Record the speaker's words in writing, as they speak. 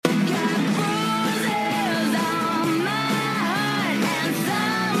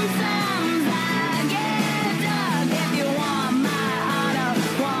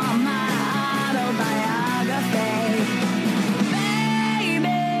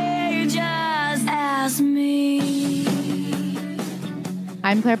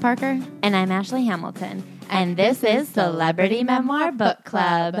I'm Claire Parker. And I'm Ashley Hamilton. And this is Celebrity Memoir Book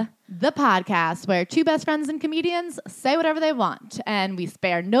Club. The podcast where two best friends and comedians say whatever they want, and we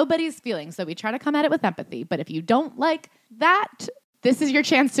spare nobody's feelings, so we try to come at it with empathy. But if you don't like that, this is your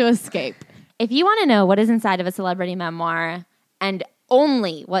chance to escape. If you want to know what is inside of a celebrity memoir, and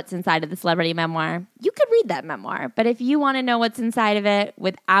only what's inside of the celebrity memoir, you could read that memoir. But if you want to know what's inside of it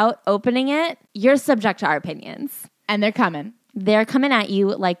without opening it, you're subject to our opinions. And they're coming. They're coming at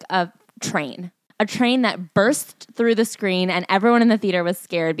you like a train. A train that burst through the screen, and everyone in the theater was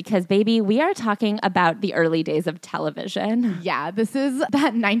scared because, baby, we are talking about the early days of television. Yeah, this is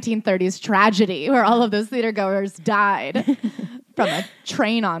that 1930s tragedy where all of those theater goers died from a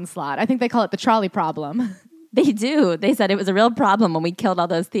train onslaught. I think they call it the trolley problem. They do. They said it was a real problem when we killed all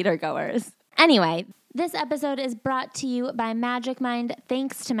those theater goers. Anyway, this episode is brought to you by Magic Mind.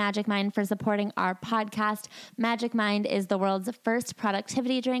 Thanks to Magic Mind for supporting our podcast. Magic Mind is the world's first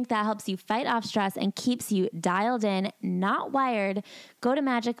productivity drink that helps you fight off stress and keeps you dialed in, not wired. Go to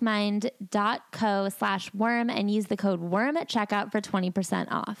magicmind.co/worm and use the code WORM at checkout for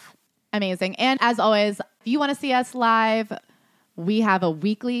 20% off. Amazing. And as always, if you want to see us live, we have a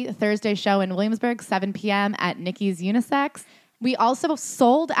weekly Thursday show in Williamsburg, 7 p.m. at Nikki's Unisex. We also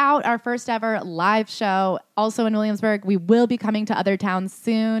sold out our first ever live show, also in Williamsburg. We will be coming to other towns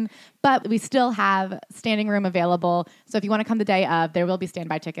soon, but we still have standing room available. So if you want to come the day of, there will be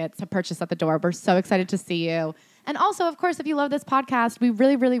standby tickets to purchase at the door. We're so excited to see you. And also, of course, if you love this podcast, we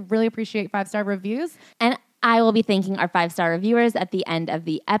really, really, really appreciate 5-star reviews. And I will be thanking our 5-star reviewers at the end of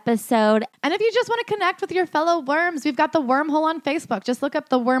the episode. And if you just want to connect with your fellow worms, we've got the Wormhole on Facebook. Just look up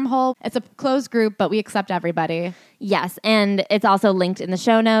the Wormhole. It's a closed group, but we accept everybody. Yes, and it's also linked in the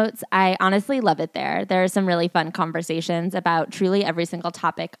show notes. I honestly love it there. There are some really fun conversations about truly every single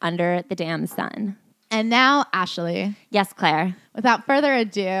topic under the damn sun. And now, Ashley. Yes, Claire. Without further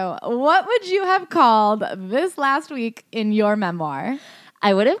ado, what would you have called this last week in your memoir?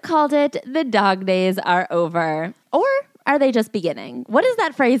 I would have called it The Dog Days Are Over. Or are they just beginning? What does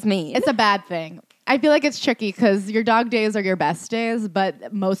that phrase mean? It's a bad thing. I feel like it's tricky because your dog days are your best days,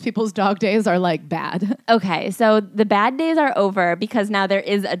 but most people's dog days are like bad. Okay, so the bad days are over because now there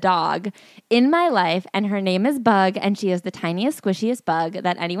is a dog in my life, and her name is Bug, and she is the tiniest, squishiest bug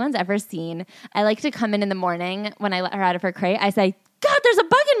that anyone's ever seen. I like to come in the morning when I let her out of her crate. I say, God, there's a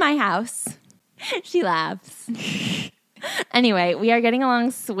bug in my house. She laughs. Anyway, we are getting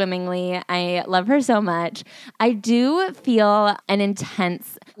along swimmingly. I love her so much. I do feel an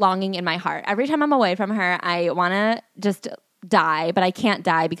intense longing in my heart. Every time I'm away from her, I want to just die, but I can't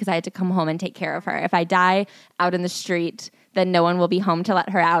die because I had to come home and take care of her. If I die out in the street, then no one will be home to let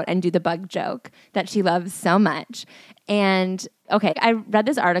her out and do the bug joke that she loves so much. And okay, I read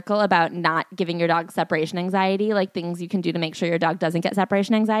this article about not giving your dog separation anxiety, like things you can do to make sure your dog doesn't get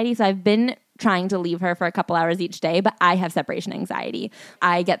separation anxiety. So I've been trying to leave her for a couple hours each day, but I have separation anxiety.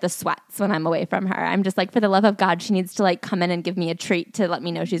 I get the sweats when I'm away from her. I'm just like, for the love of God, she needs to like come in and give me a treat to let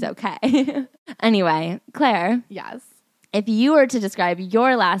me know she's okay. Anyway, Claire. Yes. If you were to describe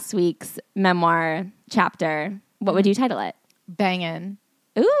your last week's memoir chapter, what would you title it? Bangin'.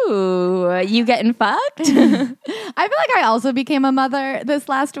 Ooh, you getting fucked? I feel like I also became a mother this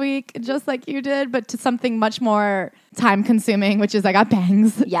last week, just like you did, but to something much more time-consuming, which is I got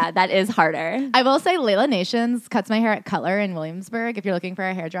bangs. Yeah, that is harder. I will say Layla Nations cuts my hair at Cutler in Williamsburg if you're looking for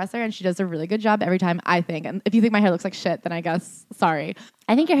a hairdresser, and she does a really good job every time, I think. And if you think my hair looks like shit, then I guess, sorry.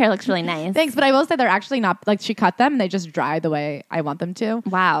 I think your hair looks really nice. Thanks, but I will say they're actually not, like she cut them and they just dry the way I want them to.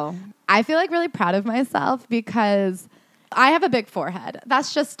 Wow. I feel like really proud of myself because I have a big forehead.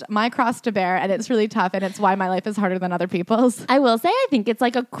 That's just my cross to bear, and it's really tough, and it's why my life is harder than other people's. I will say I think it's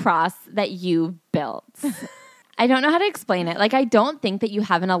like a cross that you built. I don't know how to explain it. Like, I don't think that you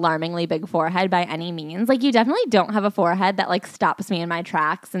have an alarmingly big forehead by any means. Like, you definitely don't have a forehead that, like, stops me in my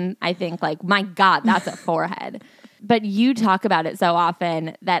tracks, and I think, like, my God, that's a forehead. But you talk about it so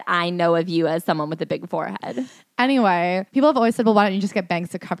often that I know of you as someone with a big forehead. Anyway, people have always said, well, why don't you just get bangs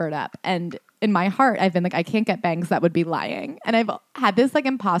to cover it up? And in my heart, I've been like, I can't get bangs. That would be lying. And I've had this like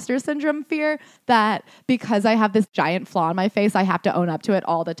imposter syndrome fear that because I have this giant flaw in my face, I have to own up to it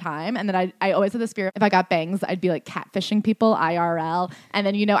all the time. And then I always had this fear if I got bangs, I'd be like catfishing people IRL. And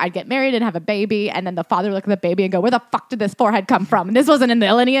then, you know, I'd get married and have a baby. And then the father would look at the baby and go, where the fuck did this forehead come from? And this wasn't in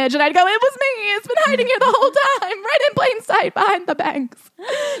the lineage. And I'd go, it was me. It's been hiding here the whole time, right in plain sight behind the bangs.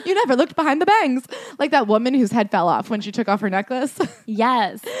 You never looked behind the bangs. Like that woman whose head fell off when she took off her necklace.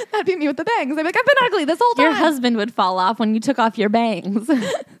 Yes. That'd be me with the bangs. I'd be like, I've been ugly this whole time. Your husband would fall off when you took off your bangs.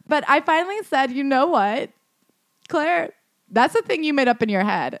 But I finally said, you know what, Claire? That's a thing you made up in your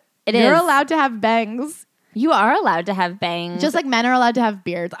head. It You're is. allowed to have bangs You are allowed to have bangs. Just like men are allowed to have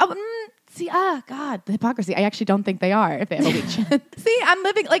beards. God, the hypocrisy. I actually don't think they are if they have a wheat chin. See, I'm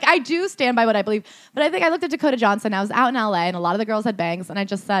living, like, I do stand by what I believe. But I think I looked at Dakota Johnson. I was out in LA and a lot of the girls had bangs. And I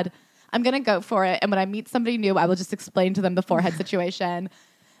just said, I'm going to go for it. And when I meet somebody new, I will just explain to them the forehead situation.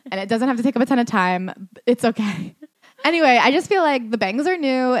 And it doesn't have to take up a ton of time. It's okay. Anyway, I just feel like the bangs are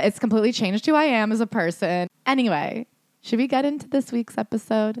new. It's completely changed who I am as a person. Anyway, should we get into this week's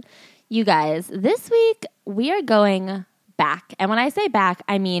episode? You guys, this week we are going back. And when I say back,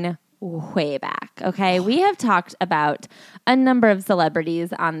 I mean way back, okay? We have talked about a number of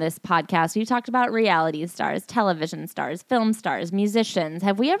celebrities on this podcast. We've talked about reality stars, television stars, film stars, musicians.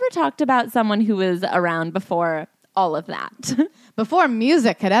 Have we ever talked about someone who was around before all of that? Before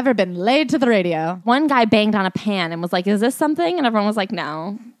music had ever been laid to the radio. One guy banged on a pan and was like, is this something? And everyone was like,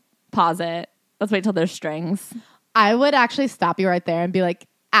 no. Pause it. Let's wait till there's strings. I would actually stop you right there and be like,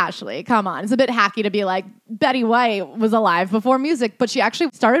 Ashley, come on. It's a bit hacky to be like, Betty White was alive before music, but she actually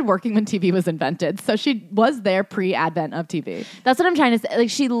started working when TV was invented. So she was there pre-advent of TV. That's what I'm trying to say. Like,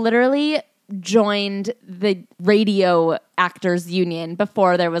 she literally joined the radio actors union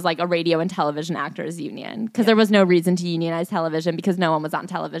before there was like a radio and television actors union, because there was no reason to unionize television because no one was on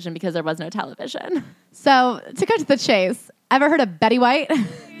television because there was no television. So to cut to the chase, ever heard of Betty White?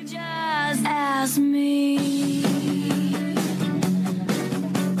 Just ask me.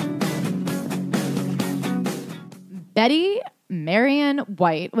 Betty Marion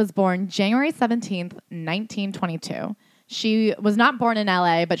White was born January 17th, 1922. She was not born in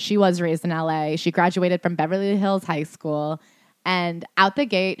LA, but she was raised in LA. She graduated from Beverly Hills High School. And out the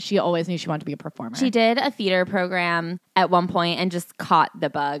gate, she always knew she wanted to be a performer. She did a theater program at one point and just caught the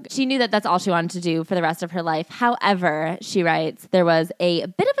bug. She knew that that's all she wanted to do for the rest of her life. However, she writes, there was a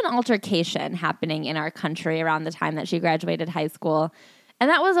bit of an altercation happening in our country around the time that she graduated high school. And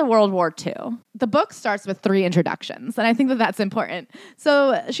that was a World War II. The book starts with 3 introductions, and I think that that's important.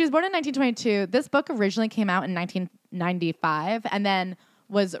 So she was born in 1922. This book originally came out in 1995 and then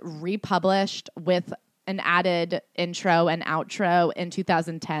was republished with an added intro and outro in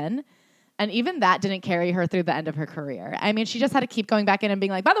 2010. And even that didn't carry her through the end of her career. I mean, she just had to keep going back in and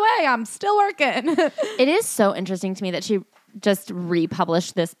being like, by the way, I'm still working. It is so interesting to me that she just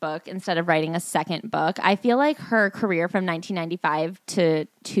republished this book instead of writing a second book. I feel like her career from 1995 to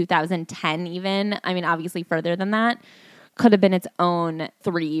 2010 even, I mean, obviously further than that, could have been its own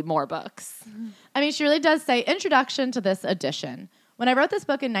 3 more books. I mean, she really does say, introduction to this edition. When I wrote this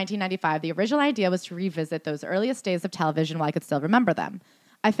book in 1995, the original idea was to revisit those earliest days of television while I could still remember them.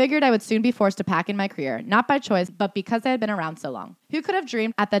 I figured I would soon be forced to pack in my career, not by choice, but because I had been around so long. Who could have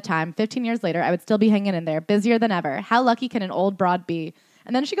dreamed at that time, 15 years later, I would still be hanging in there, busier than ever? How lucky can an old broad be?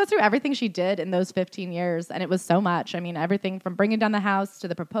 And then she goes through everything she did in those 15 years, and it was so much. I mean, everything from Bringing Down the House to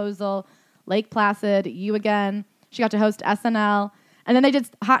The Proposal, Lake Placid, You Again. She got to host SNL, and then they did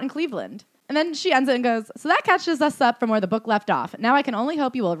Hot in Cleveland. And then she ends it and goes, so that catches us up from where the book left off. Now I can only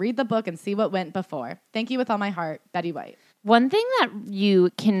hope you will read the book and see what went before. Thank you with all my heart, Betty White. One thing that you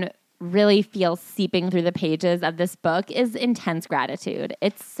can really feel seeping through the pages of this book is intense gratitude.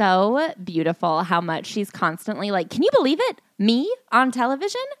 It's so beautiful how much she's constantly like, can you believe it? Me on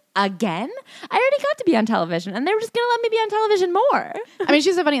television? Again? I already got to be on television, and they were just going to let me be on television more. I mean,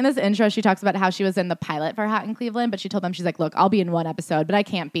 she's so funny. In this intro, she talks about how she was in the pilot for Hot in Cleveland, but she told them, she's like, look, I'll be in 1 episode, but I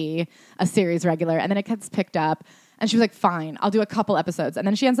can't be a series regular. And then it gets picked up, and she was like, fine, I'll do a couple episodes. And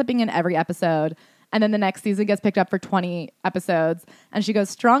then she ends up being in every episode. And then the next season gets picked up for 20 episodes. And she goes,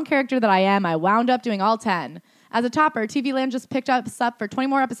 strong character that I am, I wound up doing all 10. As a topper, TV Land just picked us up for 20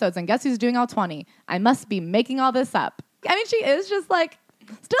 more episodes. And guess who's doing all 20? I must be making all this up. I mean, she is just like,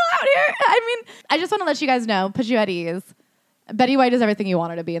 still out here. I mean, I just want to let you guys know, put you at ease. Betty White is everything you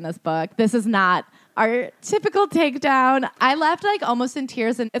want her to be in this book. This is not our typical takedown. I left like almost in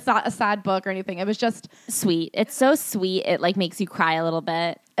tears, and it's not a sad book or anything. It was just sweet. It's so sweet. It like makes you cry a little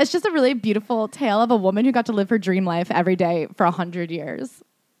bit. It's just a really beautiful tale of a woman who got to live her dream life every day for 100 years.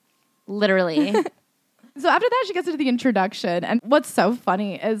 Literally. So after that, she gets into the introduction. And what's so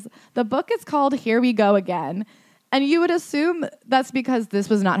funny is the book is called Here We Go Again. And you would assume that's because this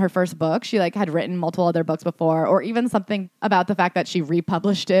was not her first book. She like had written multiple other books before, or even something about the fact that she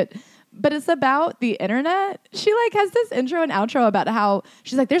republished it. But it's about the internet. She like has this intro and outro about how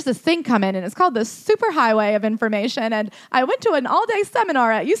she's like, there's this thing coming and it's called the superhighway of information. And I went to an all-day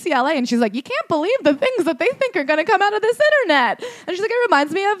seminar at UCLA, and she's like, you can't believe the things that they think are going to come out of this internet. And she's like, it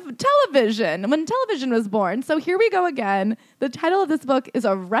reminds me of television, when television was born. So here we go again. The title of this book is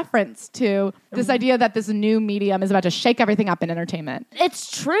a reference to this idea that this new medium is about to shake everything up in entertainment. It's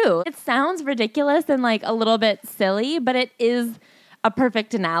true. It sounds ridiculous and like a little bit silly, but it is a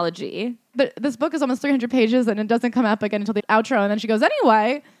perfect analogy. This book is almost 300 pages and it doesn't come up again until the outro. And then she goes,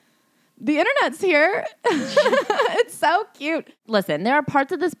 anyway, the internet's here. It's so cute. Listen, there are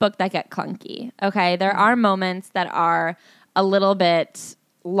parts of this book that get clunky, okay? There are moments that are a little bit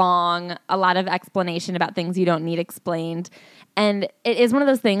long, a lot of explanation about things you don't need explained. And it is one of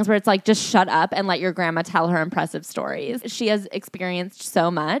those things where it's like, just shut up and let your grandma tell her impressive stories. She has experienced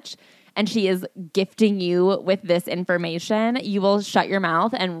so much, and she is gifting you with this information. You will shut your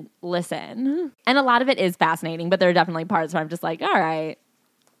mouth and listen. And a lot of it is fascinating, but there are definitely parts where I'm just like, all right,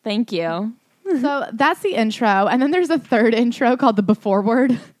 thank you. So that's the intro. And then there's a third intro called the Before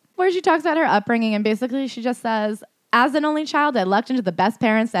Word, where she talks about her upbringing. And basically she just says, as an only child, I lucked into the best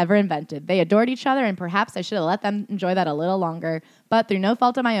parents ever invented. They adored each other, and perhaps I should have let them enjoy that a little longer. But through no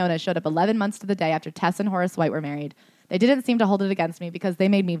fault of my own, I showed up 11 months to the day after Tess and Horace White were married. They didn't seem to hold it against me because they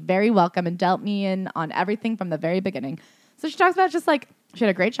made me very welcome and dealt me in on everything from the very beginning. So she talks about just like, she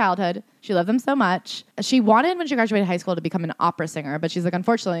had a great childhood. She loved them so much. She wanted, when she graduated high school, to become an opera singer. But she's like,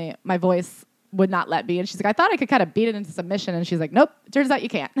 unfortunately, my voice would not let me. And she's like, I thought I could kind of beat it into submission. And she's like, nope, it turns out you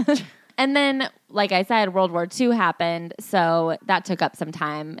can't. And then, like I said, World War II happened, so that took up some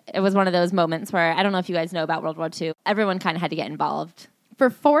time. It was one of those moments where, I don't know if you guys know about World War II, everyone kind of had to get involved. For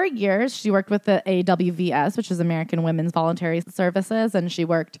 4 years, she worked with the AWVS, which is American Women's Voluntary Services, and she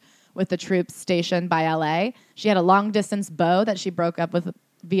worked with the troops stationed by LA. She had a long-distance beau that she broke up with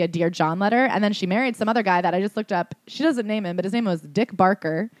via Dear John letter, and then she married some other guy that I just looked up. She doesn't name him, but his name was Dick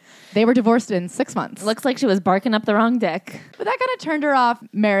Barker. They were divorced in 6 months. Looks like she was barking up the wrong dick. But that kind of turned her off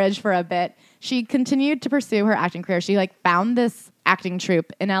marriage for a bit. She continued to pursue her acting career. She found this acting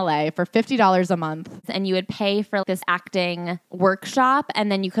troupe in LA for $50 a month. And you would pay for this acting workshop,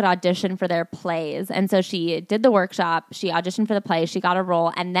 and then you could audition for their plays. And so she did the workshop, she auditioned for the play, she got a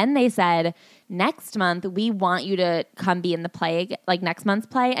role, and then they said, next month, we want you to come be in the play, like next month's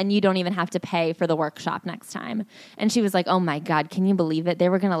play, and you don't even have to pay for the workshop next time. And she was like, oh my God, can you believe it? They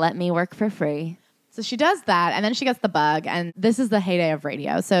were going to let me work for free. So she does that, and then she gets the bug, and this is the heyday of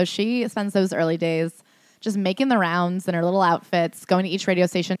radio. So she spends those early days just making the rounds in her little outfits, going to each radio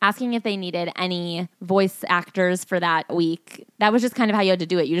station, asking if they needed any voice actors for that week. That was just kind of how you had to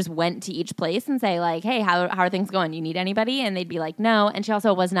do it. You just went to each place and say, like, hey, how are things going? You need anybody? And they'd be like, no. And she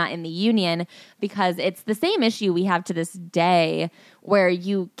also was not in the union, because it's the same issue we have to this day, where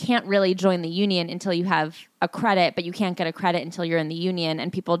you can't really join the union until you have a credit, but you can't get a credit until you're in the union.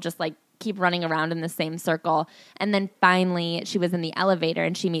 And people just keep running around in the same circle. And then finally she was in the elevator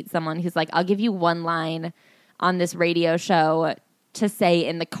and she meets someone who's like, I'll give you one line on this radio show to say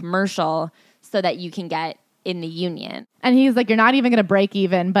in the commercial so that you can get in the union. And he's like, you're not even going to break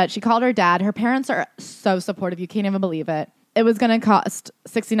even. But she called her dad. Her parents are so supportive. You can't even believe it. It was going to cost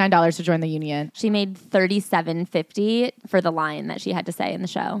 $69 to join the union. She made $37.50 for the line that she had to say in the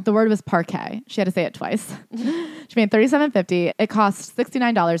show. The word was parquet. She had to say it twice. She made $37.50. It cost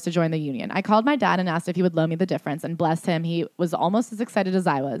 $69 to join the union. I called my dad and asked if he would loan me the difference, and bless him, he was almost as excited as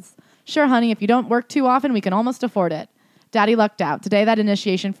I was. Sure, honey, if you don't work too often, we can almost afford it. Daddy lucked out. Today, that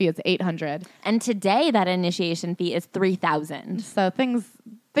initiation fee is $800. And today, that initiation fee is $3,000. So things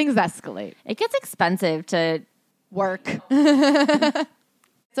escalate. It gets expensive to work.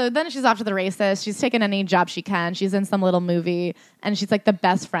 So then she's off to the races. She's taken any job she can. She's in some little movie, and she's like the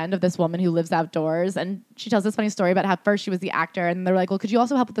best friend of this woman who lives outdoors. And she tells this funny story about how first she was the actor, and they're like, well, could you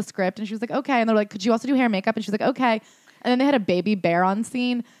also help with the script? And she was like, okay. And they're like, could you also do hair and makeup? And she's like, okay. And then they had a baby bear on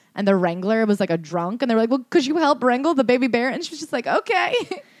scene, and the wrangler was like a drunk, and they were like, well, could you help wrangle the baby bear? And she was just like, okay.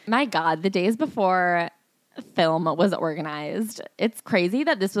 My God, the days before film was organized. It's crazy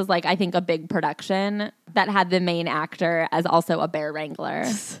that this was I think a big production that had the main actor as also a bear wrangler.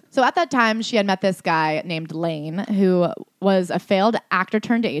 So at that time, she had met this guy named Lane, who was a failed actor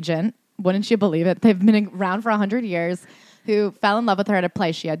turned agent. Wouldn't you believe it? They've been around for 100 years, who fell in love with her at a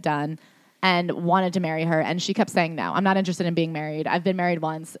play she had done and wanted to marry her. And she kept saying, no, I'm not interested in being married. I've been married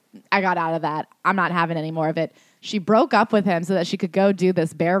once. I got out of that. I'm not having any more of it. She broke up with him so that she could go do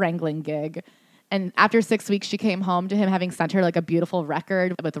this bear wrangling gig. And after 6 weeks, she came home to him having sent her a beautiful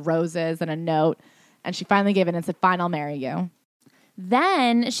record with roses and a note. And she finally gave in and said, fine, I'll marry you.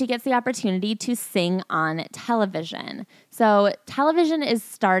 Then she gets the opportunity to sing on television. So television is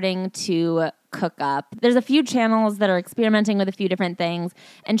starting to cook up. There's a few channels that are experimenting with a few different things,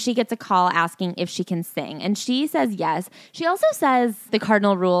 and she gets a call asking if she can sing. And she says yes. She also says the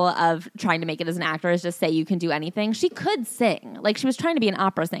cardinal rule of trying to make it as an actor is just say you can do anything. She could sing. She was trying to be an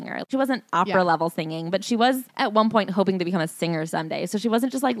opera singer. She wasn't opera level singing, but she was at one point hoping to become a singer someday. So she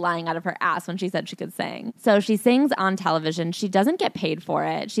wasn't just lying out of her ass when she said she could sing. So she sings on television. She doesn't get paid for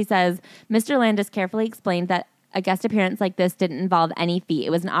it. She says, Mr. Landis carefully explained that a guest appearance like this didn't involve any fee. It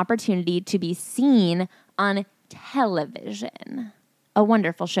was an opportunity to be seen on television. A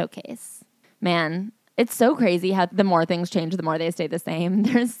wonderful showcase. Man, it's so crazy how the more things change, the more they stay the same.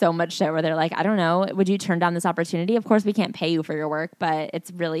 There's so much shit where they're like, I don't know, would you turn down this opportunity? Of course, we can't pay you for your work, but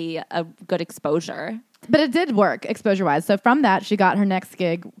it's really a good exposure. But it did work exposure-wise. So from that, she got her next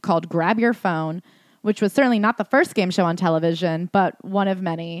gig called Grab Your Phone, which was certainly not the first game show on television, but one of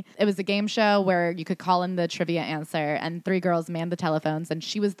many. It was a game show where you could call in the trivia answer, and 3 girls manned the telephones, and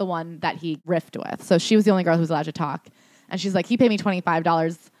she was the one that he riffed with. So she was the only girl who was allowed to talk. And she's like, he paid me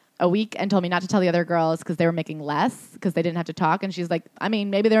 $25 a week and told me not to tell the other girls because they were making less because they didn't have to talk. And she's like, I mean,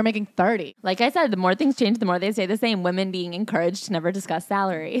 maybe they were making 30. Like I said, the more things change, the more they stay the same. Women being encouraged to never discuss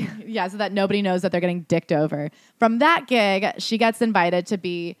salary. Yeah, so that nobody knows that they're getting dicked over. From that gig, she gets invited to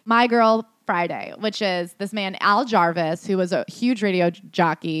be My Girl Friday, which is this man, Al Jarvis, who was a huge radio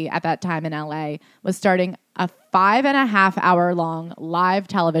jockey at that time in LA, was starting a 5.5 hour long live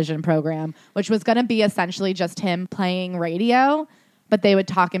television program, which was going to be essentially just him playing radio, but they would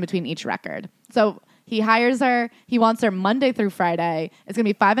talk in between each record. So he hires her. He wants her Monday through Friday. It's going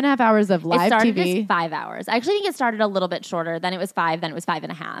to be 5.5 hours of live TV. It started TV. as 5 hours. I actually think it started a little bit shorter. Then it was 5. Then it was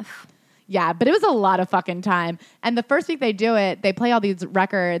 5.5. Yeah, but it was a lot of fucking time. And the first week they do it, they play all these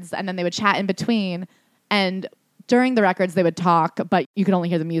records, and then they would chat in between. And during the records, they would talk, but you could only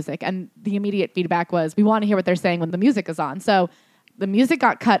hear the music. And the immediate feedback was, we want to hear what they're saying when the music is on. So the music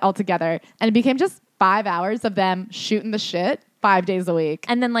got cut altogether, and it became just 5 hours of them shooting the shit 5 days a week.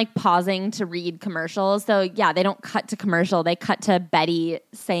 And then like pausing to read commercials. So yeah, they don't cut to commercial. They cut to Betty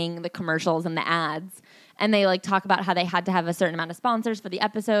saying the commercials and the ads. And they like talk about how they had to have a certain amount of sponsors for the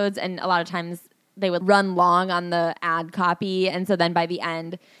episodes. And a lot of times they would run long on the ad copy. And so then by the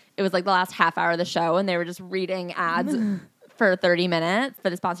end, it was like the last half hour of the show and they were just reading ads for 30 minutes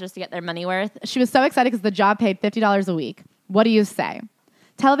for the sponsors to get their money worth. She was so excited because the job paid $50 a week. What do you say?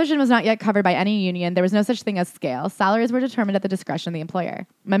 Television was not yet covered by any union. There was no such thing as scale. Salaries were determined at the discretion of the employer.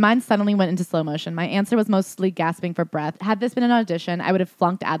 My mind suddenly went into slow motion. My answer was mostly gasping for breath. Had this been an audition, I would have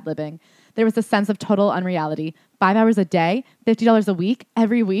flunked ad-libbing. There was a sense of total unreality. 5 hours a day, $50 a week,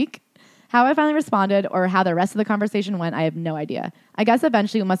 every week. How I finally responded or how the rest of the conversation went, I have no idea. I guess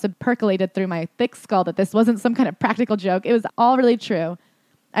eventually it must have percolated through my thick skull that this wasn't some kind of practical joke. It was all really true.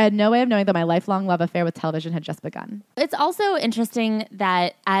 I had no way of knowing that my lifelong love affair with television had just begun. It's also interesting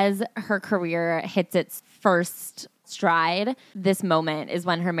that as her career hits its first stride, this moment is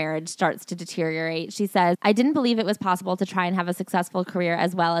when her marriage starts to deteriorate. She says, I didn't believe it was possible to try and have a successful career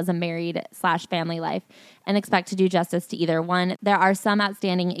as well as a married/family life and expect to do justice to either one. There are some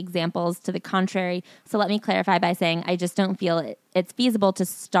outstanding examples to the contrary. So let me clarify by saying I just don't feel it's feasible to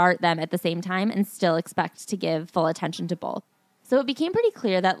start them at the same time and still expect to give full attention to both. So it became pretty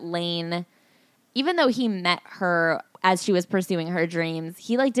clear that Lane, even though he met her as she was pursuing her dreams,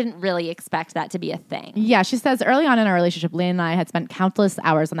 he like didn't really expect that to be a thing. Yeah, she says early on in our relationship, Lane and I had spent countless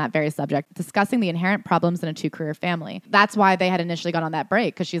hours on that very subject, discussing the inherent problems in a 2-career family. That's why they had initially gone on that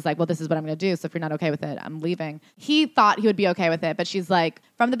break, because she's like, well, this is what I'm going to do, so if you're not okay with it, I'm leaving. He thought he would be okay with it, but she's like,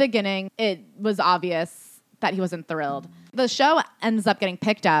 from the beginning, it was obvious that he wasn't thrilled. The show ends up getting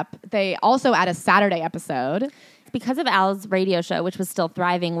picked up. They also add a Saturday episode. Because of Al's radio show, which was still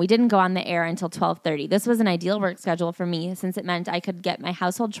thriving, we didn't go on the air until 12:30. This was an ideal work schedule for me since it meant I could get my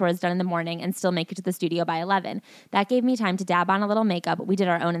household chores done in the morning and still make it to the studio by 11. That gave me time to dab on a little makeup. We did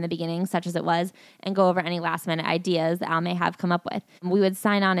our own in the beginning, such as it was, and go over any last-minute ideas that Al may have come up with. We would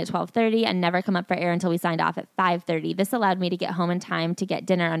sign on at 12:30 and never come up for air until we signed off at 5:30. This allowed me to get home in time to get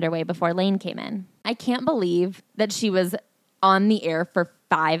dinner underway before Lane came in. I can't believe that she was on the air for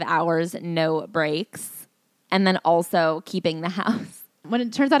 5 hours, no breaks. And then also keeping the house. When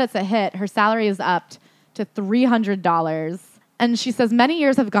it turns out it's a hit, her salary is upped to $300. And she says many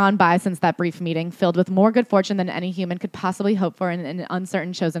years have gone by since that brief meeting, filled with more good fortune than any human could possibly hope for in an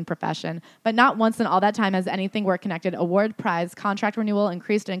uncertain chosen profession. But not once in all that time has anything work-connected, award, prize, contract renewal,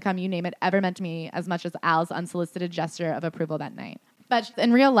 increased income, you name it, ever meant to me as much as Al's unsolicited gesture of approval that night. But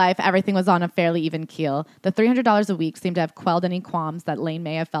in real life, everything was on a fairly even keel. The $300 a week seemed to have quelled any qualms that Lane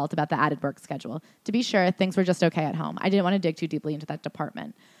may have felt about the added work schedule. To be sure, things were just okay at home. I didn't want to dig too deeply into that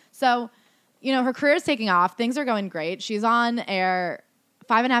department. So, you know, her career is taking off. Things are going great. She's on air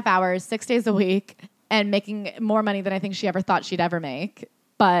 5.5 hours, 6 days a week, and making more money than I think she ever thought she'd ever make.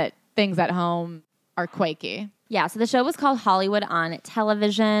 But things at home are quaky. Yeah, so the show was called Hollywood on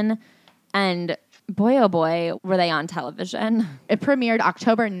Television, and boy, oh boy, were they on television. It premiered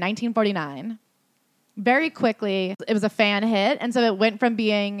October 1949. Very quickly, it was a fan hit, and so it went from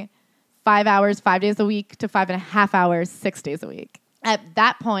being 5 hours, 5 days a week to 5.5 hours, 6 days a week. At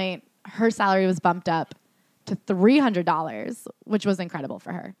that point, her salary was bumped up to $300, which was incredible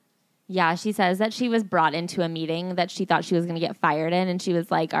for her. Yeah, she says that she was brought into a meeting that she thought she was going to get fired in, and she was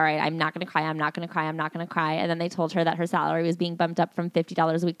like, all right, I'm not going to cry, I'm not going to cry, I'm not going to cry. And then they told her that her salary was being bumped up from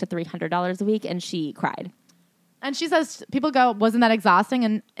 $50 a week to $300 a week, and she cried. And she says, people go, wasn't that exhausting?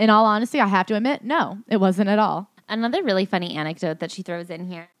 And in all honesty, I have to admit, no, it wasn't at all. Another really funny anecdote that she throws in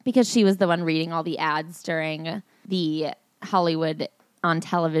here, because she was the one reading all the ads during the Hollywood on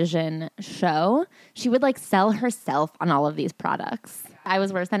Television show, she would like sell herself on all of these products. I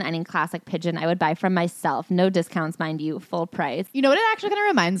was worse than any classic pigeon I would buy from myself. No discounts, mind you, full price. You know what it actually kind of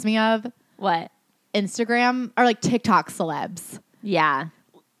reminds me of? What? Instagram or like TikTok celebs. Yeah.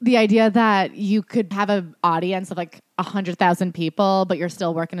 The idea that you could have an audience of like 100,000 people, but you're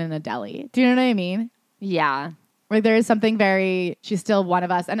still working in a deli. Do you know what I mean? Yeah. Like there is something she's still one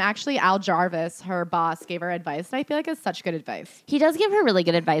of us. And actually Al Jarvis, her boss, gave her advice that I feel like is such good advice. He does give her really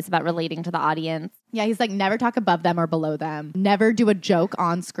good advice about relating to the audience. Yeah, he's like, never talk above them or below them. Never do a joke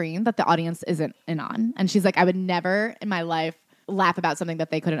on screen that the audience isn't in on. And she's like, I would never in my life laugh about something that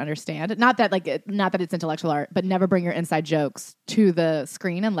they couldn't understand. Not that it's intellectual art, but never bring your inside jokes to the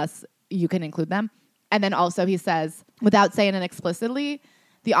screen unless you can include them. And then also he says, without saying it explicitly,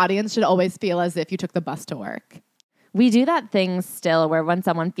 the audience should always feel as if you took the bus to work. We do that thing still where when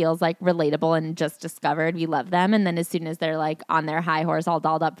someone feels like relatable and just discovered, we love them. And then as soon as they're like on their high horse all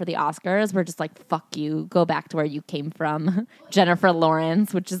dolled up for the Oscars, we're just like, fuck you. Go back to where you came from. Jennifer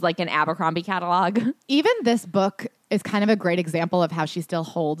Lawrence, which is like an Abercrombie catalog. Even this book is kind of a great example of how she still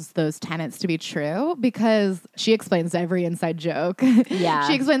holds those tenets to be true because she explains every inside joke. Yeah.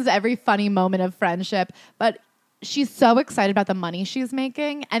 She explains every funny moment of friendship. But she's so excited about the money she's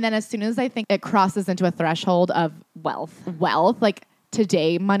making. And then as soon as I think it crosses into a threshold of wealth, like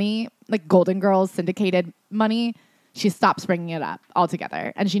today money, like Golden Girls syndicated money, she stops bringing it up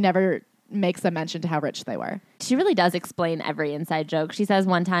altogether. And she never makes a mention to how rich they were. She really does explain every inside joke. She says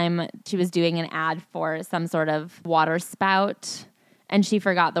one time she was doing an ad for some sort of water spout and she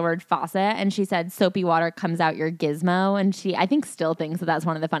forgot the word faucet, and she said, soapy water comes out your gizmo. And she, I think, still thinks that that's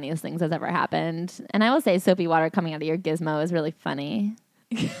one of the funniest things that's ever happened. And I will say soapy water coming out of your gizmo is really funny.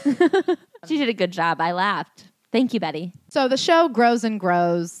 She did a good job. I laughed. Thank you, Betty. So the show grows and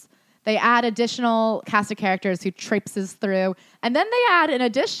grows. They add additional cast of characters who traipses through. And then they add, in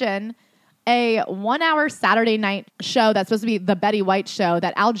addition, a 1-hour Saturday night show that's supposed to be the Betty White show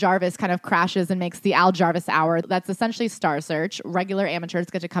that Al Jarvis kind of crashes and makes the Al Jarvis Hour. That's essentially Star Search. Regular amateurs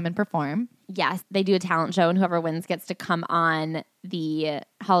get to come and perform. Yes, they do a talent show, and whoever wins gets to come on the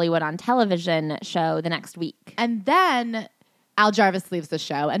Hollywood on Television show the next week. And then Al Jarvis leaves the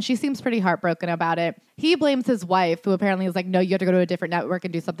show, and she seems pretty heartbroken about it. He blames his wife, who apparently is like, no, you have to go to a different network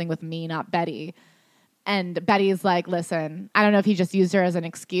and do something with me, not Betty. And Betty's like, listen, I don't know if he just used her as an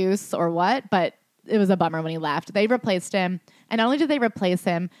excuse or what, but it was a bummer when he left. They replaced him. And not only did they replace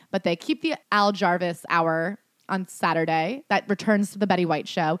him, but they keep the Al Jarvis Hour on Saturday that returns to the Betty White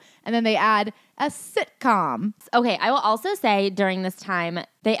show. And then they add a sitcom. Okay, I will also say during this time,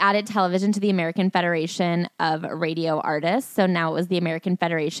 they added television to the American Federation of Radio Artists. So now it was the American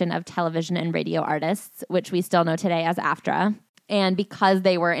Federation of Television and Radio Artists, which we still know today as AFTRA. And because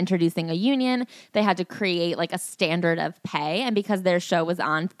they were introducing a union, they had to create like a standard of pay. And because their show was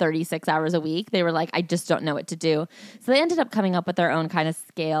on 36 hours a week, they were like, I just don't know what to do. So they ended up coming up with their own kind of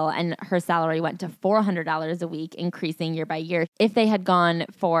scale. And her salary went to $400 a week, increasing year by year. If they had gone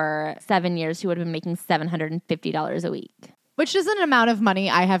for 7 years, she would have been making $750 a week. Which is an amount of money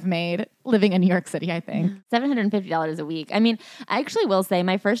I have made living in New York City, I think. $750 a week. I mean, I actually will say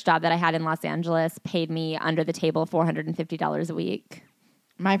my first job that I had in Los Angeles paid me under the table $450 a week.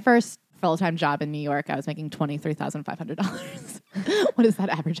 My first full-time job in New York, I was making $23,500. What does that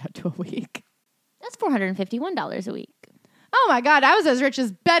average out to a week? That's $451 a week. Oh my God, I was as rich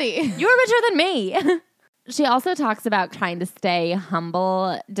as Betty. You were richer than me. She also talks about trying to stay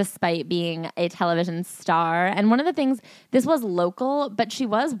humble despite being a television star. And one of the things, this was local, but she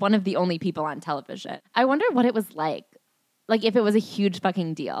was one of the only people on television. I wonder what it was like. Like if it was a huge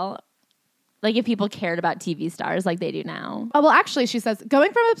fucking deal. Like if people cared about TV stars like they do now. Oh, well, actually, she says,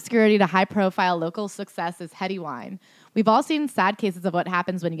 going from obscurity to high-profile local success is heady wine. We've all seen sad cases of what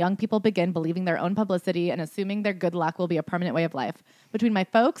happens when young people begin believing their own publicity and assuming their good luck will be a permanent way of life. Between my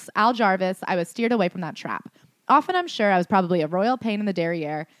folks, Al Jarvis, I was steered away from that trap. Often I'm sure I was probably a royal pain in the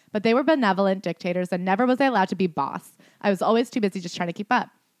derriere, but they were benevolent dictators and never was I allowed to be boss. I was always too busy just trying to keep up.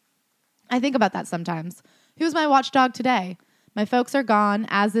 I think about that sometimes. Who's my watchdog today? My folks are gone,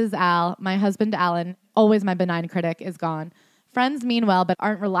 as is Al. My husband, Alan, always my benign critic, is gone. Friends mean well, but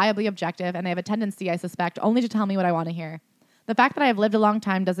aren't reliably objective, and they have a tendency, I suspect, only to tell me what I want to hear. The fact that I have lived a long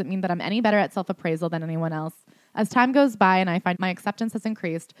time doesn't mean that I'm any better at self-appraisal than anyone else. As time goes by and I find my acceptance has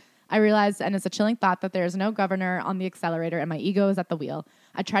increased, I realize, and it's a chilling thought, that there is no governor on the accelerator and my ego is at the wheel.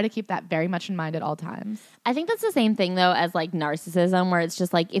 I try to keep that very much in mind at all times. I think that's the same thing, though, as like narcissism, where it's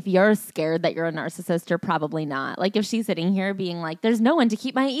just like, if you're scared that you're a narcissist, you're probably not. Like, if she's sitting here being like, there's no one to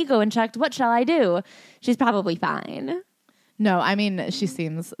keep my ego in check, what shall I do? She's probably fine. No, I mean, she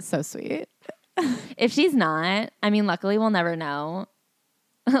seems so sweet. If she's not, I mean, luckily we'll never know.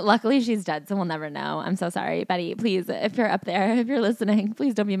 Luckily she's dead, so we'll never know. I'm so sorry, Betty. Please, if you're up there, if you're listening,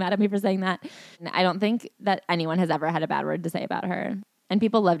 please don't be mad at me for saying that. I don't think that anyone has ever had a bad word to say about her. And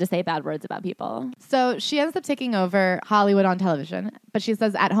people love to say bad words about people. So she ends up taking over Hollywood on television, but she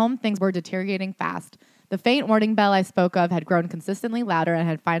says at home things were deteriorating fast. The faint warning bell I spoke of had grown consistently louder and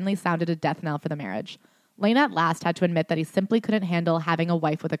had finally sounded a death knell for the marriage. Lane at last had to admit that he simply couldn't handle having a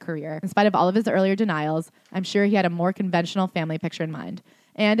wife with a career. In spite of all of his earlier denials, I'm sure he had a more conventional family picture in mind.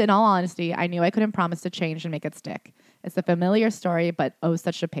 And in all honesty, I knew I couldn't promise to change and make it stick. It's a familiar story, but oh,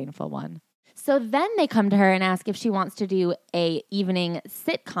 such a painful one. So then they come to her and ask if she wants to do a evening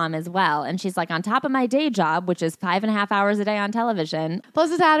sitcom as well. And she's like, on top of my day job, which is 5.5 hours a day on television.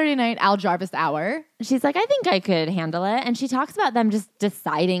 Plus a Saturday night Al Jarvis hour. She's like, I think I could handle it. And she talks about them just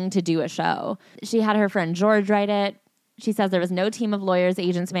deciding to do a show. She had her friend George write it. She says there was no team of lawyers,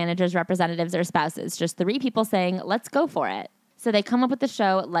 agents, managers, representatives, or spouses. Just 3 people saying, let's go for it. So they come up with the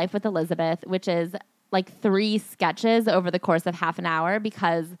show Life with Elizabeth, which is like 3 sketches over the course of half an hour,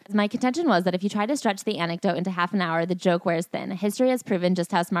 because my contention was that if you try to stretch the anecdote into half an hour, the joke wears thin. History has proven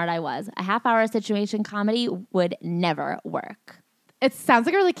just how smart I was. A half-hour situation comedy would never work. It sounds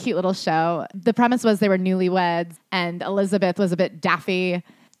like a really cute little show. The premise was they were newlyweds and Elizabeth was a bit daffy,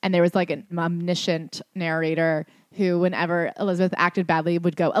 and there was like an omniscient narrator who, whenever Elizabeth acted badly,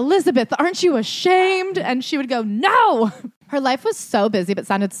 would go, Elizabeth, aren't you ashamed? And she would go, no! Her life was so busy, but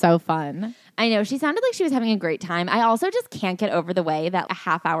sounded so fun. I know. She sounded like she was having a great time. I also just can't get over the way that a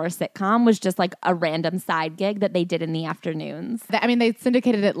half-hour sitcom was just like a random side gig that they did in the afternoons. I mean, they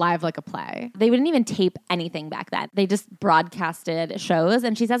syndicated it live like a play. They wouldn't even tape anything back then. They just broadcasted shows.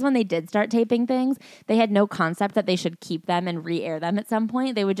 And she says when they did start taping things, they had no concept that they should keep them and re-air them at some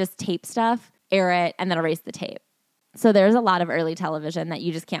point. They would just tape stuff, air it, and then erase the tape. So there's a lot of early television that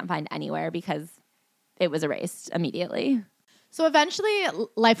you just can't find anywhere because it was erased immediately. So eventually,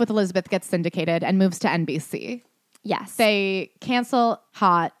 Life with Elizabeth gets syndicated and moves to NBC. Yes. They cancel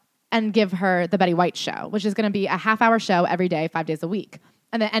Hot and give her The Betty White Show, which is going to be a half-hour show every day, 5 days a week.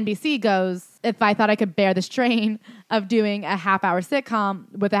 And then NBC goes, if I thought I could bear the strain of doing a half-hour sitcom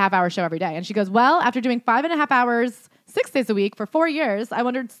with a half-hour show every day. And she goes, well, after doing 5.5 hours, 6 days a week for 4 years, I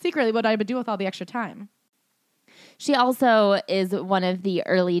wondered secretly what I would do with all the extra time. She also is one of the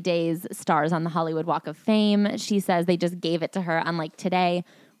early days stars on the Hollywood Walk of Fame. She says they just gave it to her, unlike today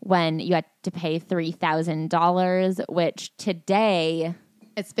when you had to pay $3,000, which today...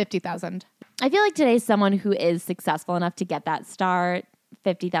 It's $50,000. I feel like today someone who is successful enough to get that start,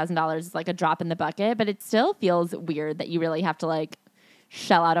 $50,000 is like a drop in the bucket, but it still feels weird that you really have to like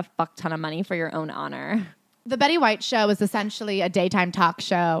shell out a fuck ton of money for your own honor. The Betty White Show was essentially a daytime talk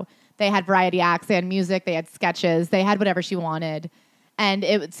show. They had variety acts, they had music, they had sketches, they had whatever she wanted. And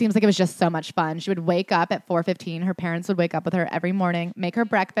it seems like it was just so much fun. She would wake up at 4:15. Her parents would wake up with her every morning, make her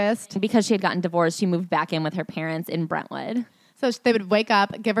breakfast. Because she had gotten divorced, she moved back in with her parents in Brentwood. So they would wake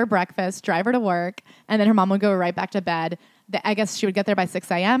up, give her breakfast, drive her to work, and then her mom would go right back to bed. I guess she would get there by 6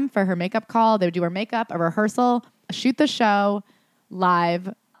 a.m. for her makeup call. They would do her makeup, a rehearsal, shoot the show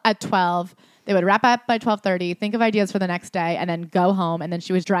live at 12. They would wrap up by 12:30, think of ideas for the next day, and then go home. And then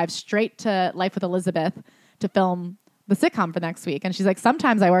she would drive straight to Life with Elizabeth to film the sitcom for next week. And she's like,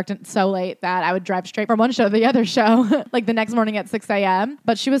 sometimes I worked so late that I would drive straight from one show to the other show, like the next morning at 6 a.m.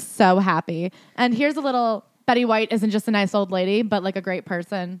 But she was so happy. And here's a little, Betty White isn't just a nice old lady, but like a great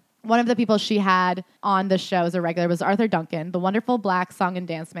person. One of the people she had on the show as a regular was Arthur Duncan, the wonderful black song and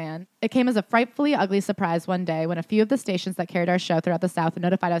dance man. It came as a frightfully ugly surprise one day when a few of the stations that carried our show throughout the South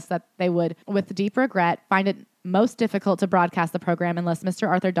notified us that they would, with deep regret, find it most difficult to broadcast the program unless Mr.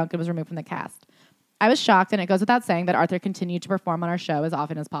 Arthur Duncan was removed from the cast. I was shocked, and it goes without saying that Arthur continued to perform on our show as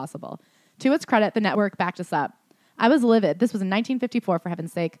often as possible. To its credit, the network backed us up. I was livid. This was in 1954, for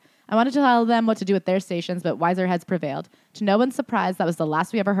heaven's sake. I wanted to tell them what to do with their stations, but wiser heads prevailed. To no one's surprise, that was the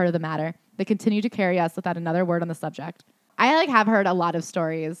last we ever heard of the matter. They continued to carry us without another word on the subject. I have heard a lot of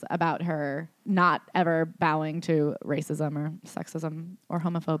stories about her not ever bowing to racism or sexism or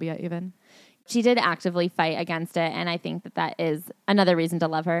homophobia even. She did actively fight against it, and I think that is another reason to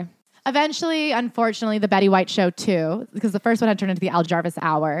love her. Eventually, unfortunately, the Betty White Show too, because the first one had turned into the Al Jarvis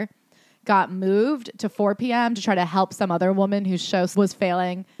Hour, got moved to 4 p.m. to try to help some other woman whose show was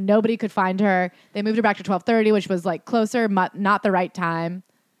failing. Nobody could find her. They moved her back to 12:30, which was like closer, not the right time.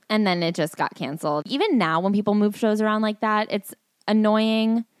 And then it just got canceled. Even now, when people move shows around like that, it's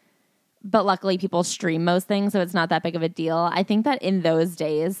annoying. But luckily, people stream most things, so it's not that big of a deal. I think that in those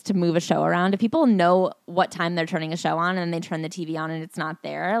days, to move a show around, if people know what time they're turning a show on and they turn the TV on and it's not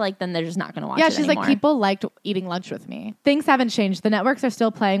there, like then they're just not going to watch it she's anymore. like, people liked eating lunch with me. Things haven't changed. The networks are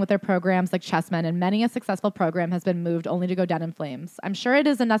still playing with their programs like Chessmen, and many a successful program has been moved only to go down in flames. I'm sure it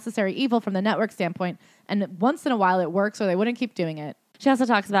is a necessary evil from the network standpoint, and once in a while it works or they wouldn't keep doing it. She also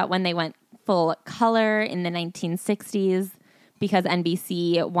talks about when they went full color in the 1960s because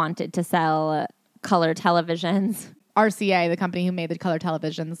NBC wanted to sell color televisions. RCA, the company who made the color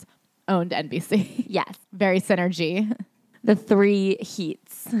televisions, owned NBC. Yes. Very synergy. The three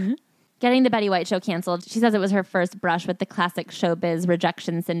heats. Getting the Betty White show canceled, she says it was her first brush with the classic showbiz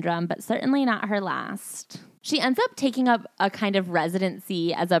rejection syndrome, but certainly not her last. She ends up taking up a kind of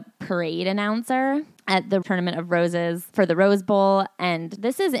residency as a parade announcer at the Tournament of Roses for the Rose Bowl. And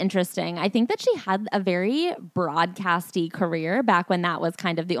this is interesting. I think that she had a very broadcasty career back when that was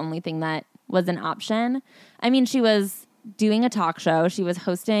kind of the only thing that was an option. I mean, she was doing a talk show. She was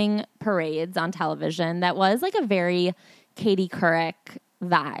hosting parades on television. That was like a very Katie Couric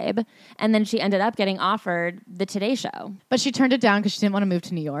vibe. And then she ended up getting offered the Today Show. But she turned it down because she didn't want to move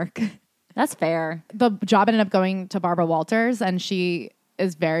to New York. That's fair. The job ended up going to Barbara Walters, and she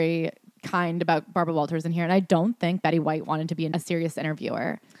is very kind about Barbara Walters in here. And I don't think Betty White wanted to be a serious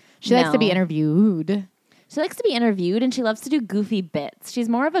interviewer. She likes to be interviewed. She likes to be interviewed, and she loves to do goofy bits. She's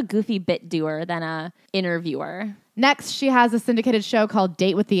more of a goofy bit doer than a interviewer. Next, she has a syndicated show called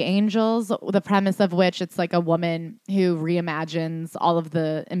Date with the Angels, the premise of which it's like a woman who reimagines all of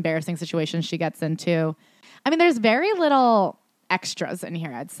the embarrassing situations she gets into. I mean, there's very little extras in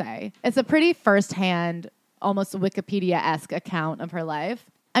here, I'd say. It's a pretty firsthand, almost Wikipedia-esque account of her life.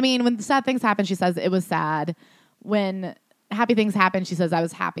 I mean, when sad things happen, she says it was sad. When happy things happen, she says I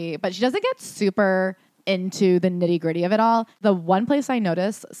was happy. But she doesn't get super into the nitty-gritty of it all. The one place I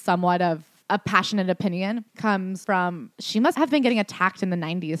notice somewhat of a passionate opinion comes from she must have been getting attacked in the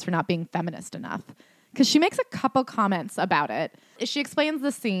 90s for not being feminist enough. Because she makes a couple comments about it. She explains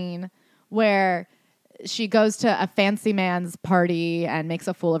the scene where she goes to a fancy man's party and makes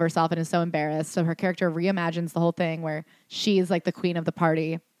a fool of herself and is so embarrassed. So her character reimagines the whole thing where she's like the queen of the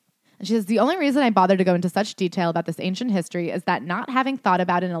party. And she says, the only reason I bothered to go into such detail about this ancient history is that not having thought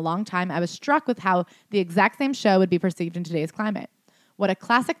about it in a long time, I was struck with how the exact same show would be perceived in today's climate. What a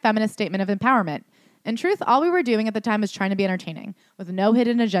classic feminist statement of empowerment. In truth, all we were doing at the time was trying to be entertaining, with no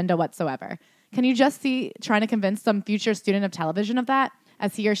hidden agenda whatsoever. Can you just see trying to convince some future student of television of that,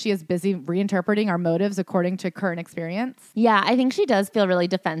 as he or she is busy reinterpreting our motives according to current experience? Yeah, I think she does feel really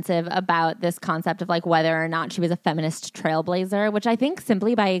defensive about this concept of like whether or not she was a feminist trailblazer, which I think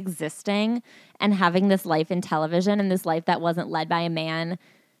simply by existing and having this life in television and this life that wasn't led by a man,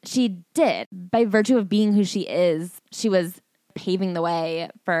 she did. By virtue of being who she is, she was paving the way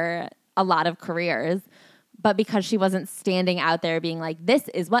for a lot of careers. But because she wasn't standing out there being like, this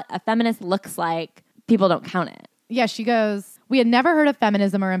is what a feminist looks like, people don't count it. Yeah, she goes, we had never heard of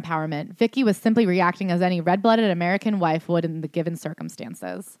feminism or empowerment. Vicky was simply reacting as any red-blooded American wife would in the given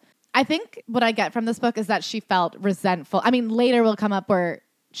circumstances. I think what I get from this book is that she felt resentful. I mean, later will come up where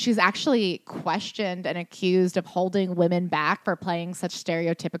she's actually questioned and accused of holding women back for playing such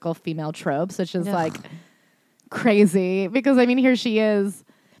stereotypical female tropes, which is like crazy. Because, I mean, here she is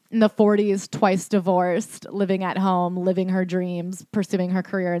in the 40s, twice divorced, living at home, living her dreams, pursuing her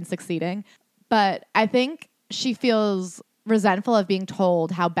career and succeeding. But I think she feels resentful of being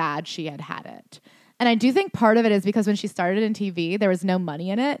told how bad she had it. And I do think part of it is because when she started in TV, there was no money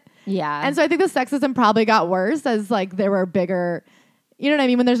in it. Yeah. And so I think the sexism probably got worse as like there were bigger, you know what I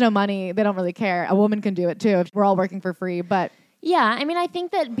mean? When there's no money, they don't really care. A woman can do it too if we're all working for free. But yeah, I mean, I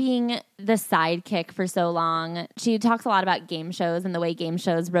think that being the sidekick for so long, she talks a lot about game shows and the way game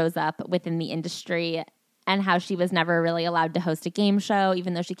shows rose up within the industry and how she was never really allowed to host a game show,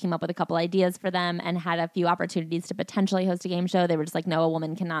 even though she came up with a couple ideas for them and had a few opportunities to potentially host a game show. They were just like, no, a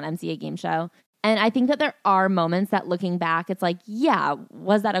woman cannot MC a game show. And I think that there are moments that looking back, it's like, yeah,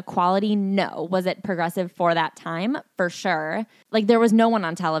 was that equality? No. Was it progressive for that time? For sure. Like there was no one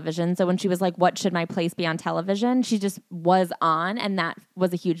on television. So when she was like, what should my place be on television? She just was on, and that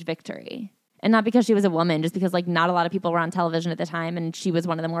was a huge victory. And not because she was a woman, just because like not a lot of people were on television at the time, and she was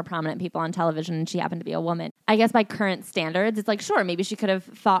one of the more prominent people on television, and she happened to be a woman. I guess by current standards, it's like, sure, maybe she could have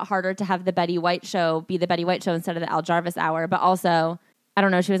fought harder to have the Betty White show be the Betty White show instead of the Al Jarvis hour, but also I don't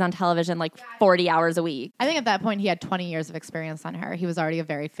know, she was on television like 40 hours a week. I think at that point he had 20 years of experience on her. He was already a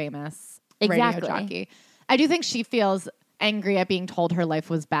very famous Exactly. radio jockey. I do think she feels angry at being told her life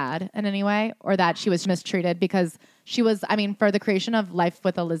was bad in any way or that she was mistreated because she was, I mean, for the creation of Life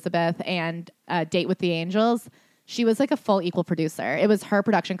with Elizabeth and Date with the Angels, she was like a full equal producer. It was her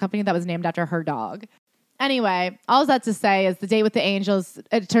production company that was named after her dog. Anyway, all that to say is the Date with the Angels,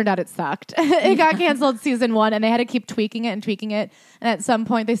 it turned out it sucked. It got canceled season 1 and they had to keep tweaking it and tweaking it. And at some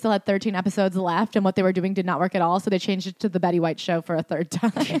point they still had 13 episodes left and what they were doing did not work at all. So they changed it to the Betty White show for a third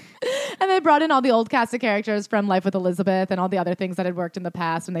time. And they brought in all the old cast of characters from Life with Elizabeth and all the other things that had worked in the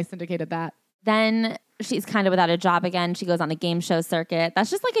past when they syndicated that. Then she's kind of without a job again. She goes on a game show circuit.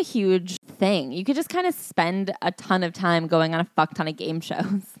 That's just like a huge thing. You could just kind of spend a ton of time going on a fuck ton of game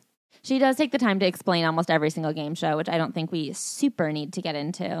shows. She does take the time to explain almost every single game show, which I don't think we super need to get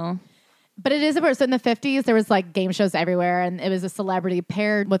into. But it is a so in the 50s, there was like game shows everywhere, and it was a celebrity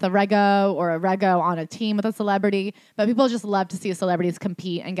paired with a rego or a rego on a team with a celebrity. But people just love to see celebrities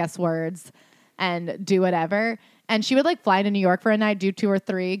compete and guess words and do whatever. And she would like fly to New York for a night, do 2 or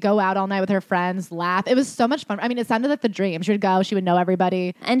 3, go out all night with her friends, laugh. It was so much fun. I mean, it sounded like the dream. She would go, she would know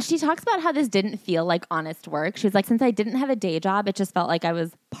everybody. And she talks about how this didn't feel like honest work. She was like, since I didn't have a day job, it just felt like I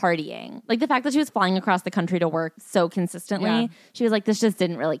was partying. Like the fact that she was flying across the country to work so consistently, she was like, this just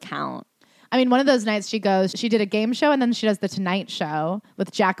didn't really count. I mean, one of those nights she goes, she did a game show and then she does the Tonight Show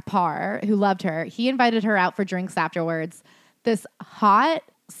with Jack Parr, who loved her. He invited her out for drinks afterwards. This hot,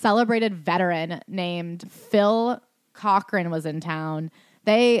 celebrated veteran named Phil Cochran was in town.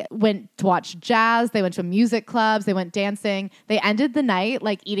 They went to watch jazz. They went to music clubs. They went dancing. They ended the night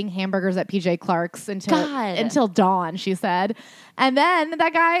like eating hamburgers at PJ Clark's until dawn, she said. And then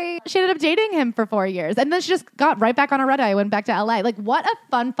that guy, she ended up dating him for 4 years. And then she just got right back on a red eye, went back to LA. Like, what a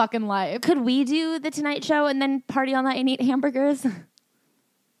fun fucking life. Could we do the Tonight Show and then party all night and eat hamburgers?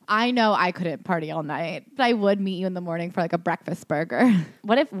 I know I couldn't party all night, but I would meet you in the morning for like a breakfast burger.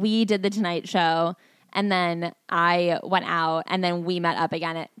 What if we did the Tonight Show and then I went out and then we met up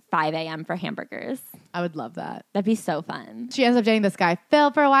again at 5 a.m. for hamburgers? I would love that. That'd be so fun. She ends up dating this guy,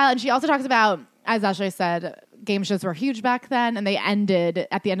 Phil, for a while. And she also talks about, as Ashley said, game shows were huge back then. And they ended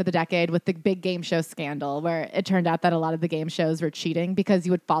at the end of the decade with the big game show scandal, where it turned out that a lot of the game shows were cheating because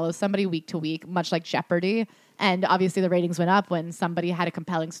you would follow somebody week to week, much like Jeopardy. And obviously the ratings went up when somebody had a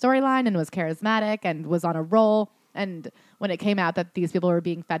compelling storyline and was charismatic and was on a roll. And when it came out that these people were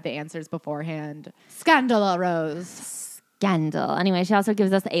being fed the answers beforehand, scandal arose. Scandal. Anyway, she also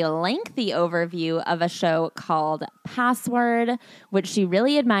gives us a lengthy overview of a show called Password, which she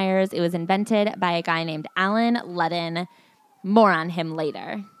really admires. It was invented by a guy named Alan Ludden. More on him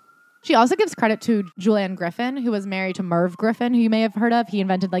later. She also gives credit to Julianne Griffin, who was married to Merv Griffin, who you may have heard of. He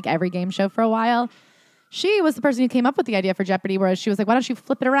invented like every game show for a while. She was the person who came up with the idea for Jeopardy, whereas she was like, why don't you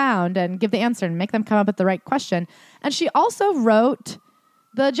flip it around and give the answer and make them come up with the right question? And she also wrote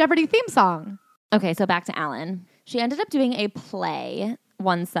the Jeopardy theme song. Okay, so back to Alan. She ended up doing a play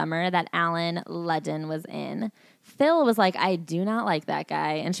one summer that Alan Ludden was in. Phil was like, I do not like that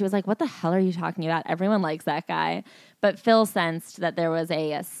guy. And she was like, what the hell are you talking about? Everyone likes that guy. But Phil sensed that there was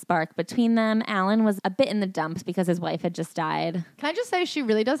a spark between them. Alan was a bit in the dumps because his wife had just died. Can I just say she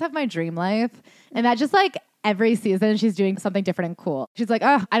really does have my dream life? And that just like every season she's doing something different and cool. She's like,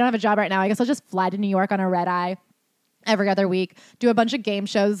 oh, I don't have a job right now. I guess I'll just fly to New York on a red eye every other week, do a bunch of game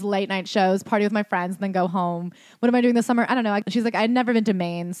shows, late night shows, party with my friends, and then go home. What am I doing this summer? I don't know. She's like, I'd never been to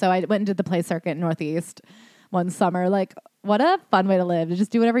Maine, so I went and did the play circuit in Northeast one summer. Like, what a fun way to live, to just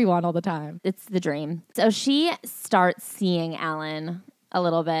do whatever you want all the time. It's the dream. So she starts seeing Alan a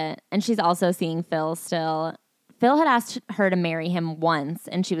little bit, and she's also seeing Phil still. Phil had asked her to marry him once,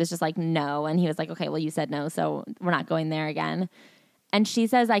 and she was just like, no. And he was like, okay, well, you said no, so we're not going there again. And she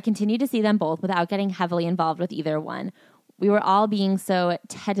says, I continue to see them both without getting heavily involved with either one. We were all being so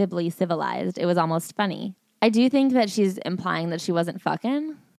terribly civilized. It was almost funny. I do think that she's implying that she wasn't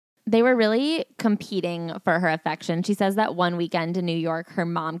fucking. They were really competing for her affection. She says that one weekend in New York, her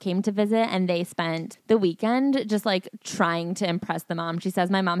mom came to visit and they spent the weekend just like trying to impress the mom. She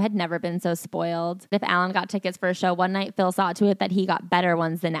says, my mom had never been so spoiled. If Alan got tickets for a show one night, Phil saw to it that he got better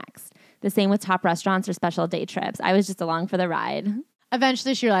ones the next. The same with top restaurants or special day trips. I was just along for the ride.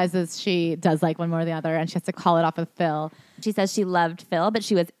 Eventually she realizes she does like one more than the other and she has to call it off with Phil. She says she loved Phil, but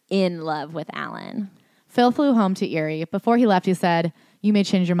she was in love with Alan. Phil flew home to Erie. Before he left, he said, you may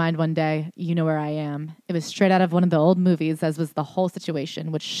change your mind one day. You know where I am. It was straight out of one of the old movies, as was the whole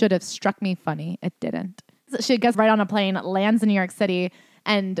situation, which should have struck me funny. It didn't. So she gets right on a plane, lands in New York City,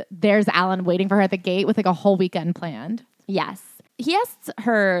 and there's Alan waiting for her at the gate with like a whole weekend planned. Yes. He asks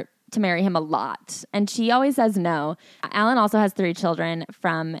her to marry him a lot, and she always says no. Alan also has 3 children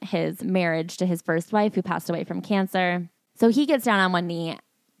from his marriage to his first wife, who passed away from cancer. So he gets down on one knee,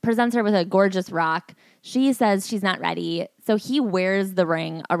 presents her with a gorgeous rock. She says she's not ready, so he wears the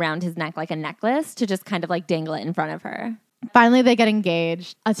ring around his neck like a necklace to just kind of like dangle it in front of her. Finally, they get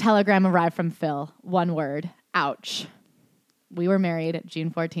engaged. A telegram arrived from Phil. One word, ouch. We were married June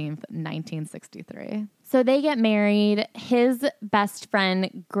 14th, 1963. So they get married. His best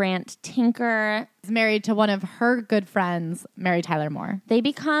friend, Grant Tinker, Is married to one of her good friends, Mary Tyler Moore. they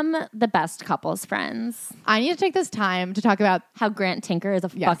become the best couples friends. I need to take this time to talk about. How Grant Tinker is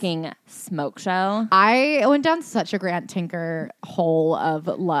a Yes. fucking smoke show. I went down such a Grant Tinker hole of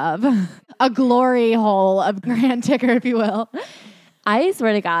love, a glory hole of Grant Tinker, if you will. I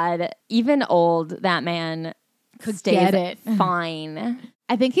swear to God, even old, that man stays get it. fine.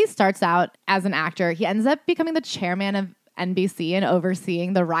 I think he starts out as an actor. He ends up becoming the chairman of NBC and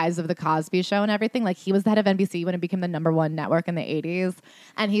overseeing the rise of the Cosby Show and everything. Like, he was the head of NBC when it became the #1 network in the 80s.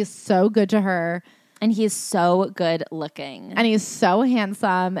 And he's so good to her. And he's so good looking. And he's so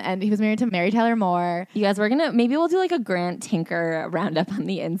handsome. And he was married to Mary Tyler Moore. You guys, maybe we'll do like a Grant Tinker roundup on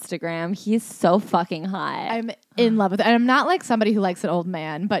the Instagram. He's so fucking hot. I'm in love with it. And I'm not like somebody who likes an old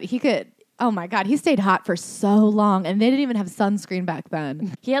man, but he could. Oh my God, he stayed hot for so long, and they didn't even have sunscreen back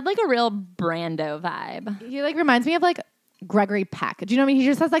then. He had like a real Brando vibe. He like reminds me of like Gregory Peck. Do you know what I mean? He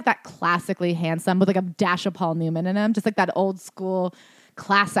just has like that classically handsome with like a dash of Paul Newman in him, just like that old school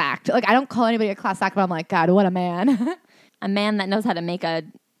class act. Like, I don't call anybody a class act, but I'm like, God, what a man. A man that knows how to make a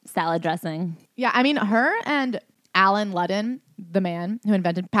salad dressing. Yeah, I mean, her and Alan Ludden, the man who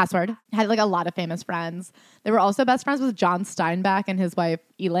invented password, had like a lot of famous friends. They were also best friends with John Steinbeck and his wife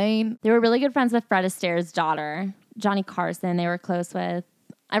Elaine. They were really good friends with Fred Astaire's daughter, Johnny Carson. They were close with.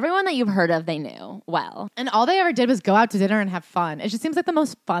 Everyone that you've heard of, they knew well. And all they ever did was go out to dinner and have fun. It just seems like the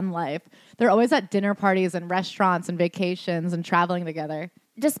most fun life. They're always at dinner parties and restaurants and vacations and traveling together.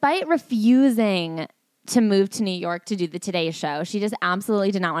 Despite refusing to move to New York to do the Today Show, she just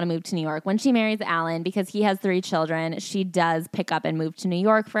absolutely did not want to move to New York. When she marries Alan, because he has 3 children, she does pick up and move to New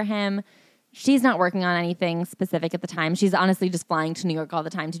York for him. She's not working on anything specific at the time. She's honestly just flying to New York all the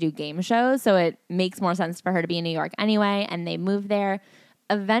time to do game shows, so it makes more sense for her to be in New York anyway, and they move there.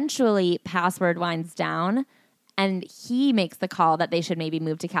 Eventually, Password winds down, and he makes the call that they should maybe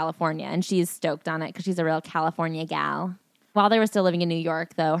move to California, and she's stoked on it because she's a real California gal. While they were still living in New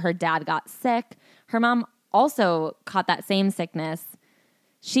York, though, her dad got sick. Her mom also caught that same sickness.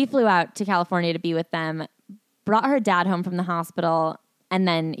 She flew out to California to be with them, brought her dad home from the hospital, and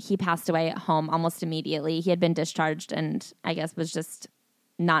then he passed away at home almost immediately. He had been discharged and I guess was just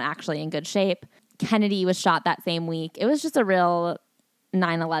not actually in good shape. Kennedy was shot that same week. It was just a real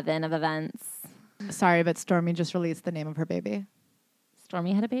 9/11 of events. Sorry, but Stormy just released the name of her baby.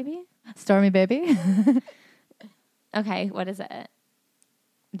 Stormy had a baby? Stormy baby? Do Okay, what is it?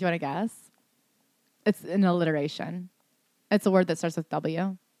 you want to guess? It's an alliteration. It's a word that starts with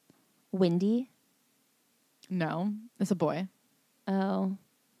W. Windy? No, it's a boy. Oh.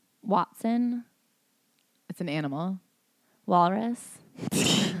 Watson? It's an animal. Walrus?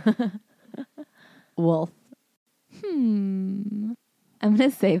 Wolf. I'm going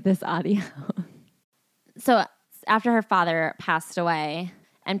to save this audio. So after her father passed away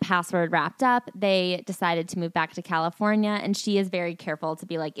and Password wrapped up, they decided to move back to California. And she is very careful to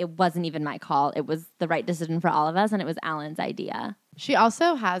be like, it wasn't even my call. It was the right decision for all of us. And it was Alan's idea. She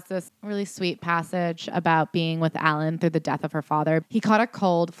also has this really sweet passage about being with Alan through the death of her father. He caught a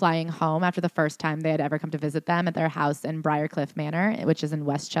cold flying home after the first time they had ever come to visit them at their house in Briarcliff Manor, which is in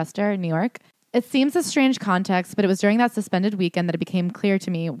Westchester, New York. It seems a strange context, but it was during that suspended weekend that it became clear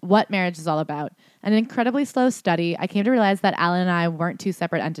to me what marriage is all about. An incredibly slow study, I came to realize that Alan and I weren't two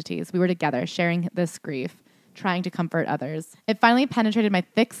separate entities. We were together, sharing this grief, trying to comfort others. It finally penetrated my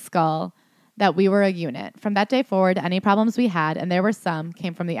thick skull that we were a unit. From that day forward, any problems we had, and there were some,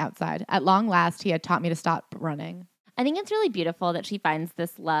 came from the outside. At long last, he had taught me to stop running. I think it's really beautiful that she finds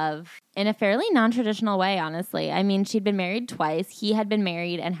this love in a fairly non-traditional way, honestly. I mean, she'd been married twice. He had been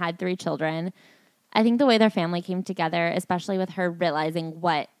married and had 3 children. I think the way their family came together, especially with her realizing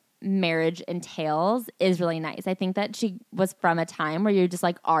what marriage entails, is really nice. I think that she was from a time where you just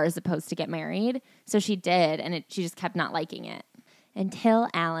like are supposed to get married. So she did, and she just kept not liking it. Until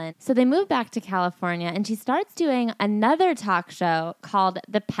Alan. So they moved back to California, and she starts doing another talk show called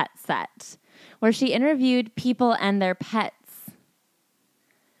The Pet Set, where she interviewed people and their pets.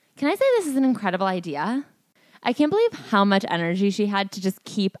 Can I say this is an incredible idea? I can't believe how much energy she had to just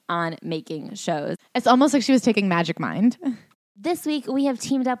keep on making shows. It's almost like she was taking Magic Mind. This week, we have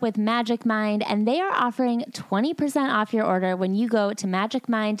teamed up with Magic Mind, and they are offering 20% off your order when you go to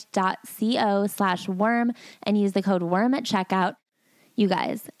magicmind.co/worm and use the code WORM at checkout. You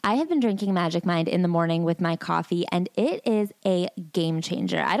guys, I have been drinking Magic Mind in the morning with my coffee, and it is a game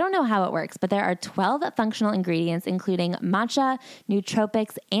changer. I don't know how it works, but there are 12 functional ingredients, including matcha,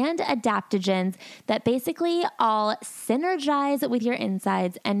 nootropics, and adaptogens that basically all synergize with your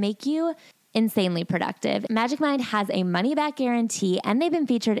insides and make you insanely productive. Magic Mind has a money-back guarantee, and they've been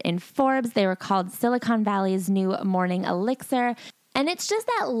featured in Forbes. They were called Silicon Valley's new morning elixir, and it's just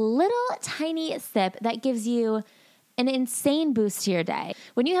that little tiny sip that gives you an insane boost to your day.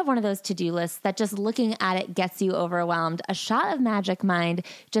 When you have one of those to-do lists that just looking at it gets you overwhelmed, a shot of Magic Mind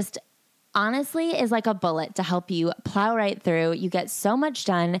just honestly is like a bullet to help you plow right through. You get so much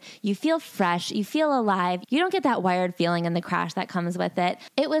done. You feel fresh. You feel alive. You don't get that wired feeling in the crash that comes with it.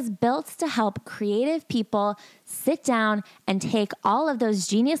 It was built to help creative people sit down and take all of those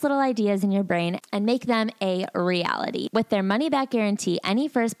genius little ideas in your brain and make them a reality. With their money-back guarantee, any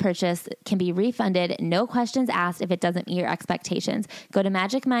first purchase can be refunded, no questions asked if it doesn't meet your expectations. Go to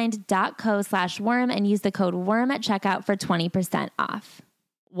magicmind.co/worm and use the code WORM at checkout for 20% off.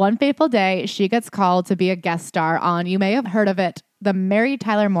 One fateful day, she gets called to be a guest star on, you may have heard of it, The Mary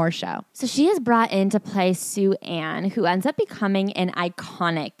Tyler Moore Show. So she is brought in to play Sue Ann, who ends up becoming an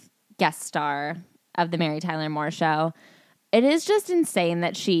iconic guest star of The Mary Tyler Moore Show. It is just insane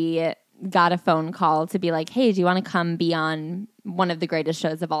that she got a phone call to be like, hey, do you want to come be on one of the greatest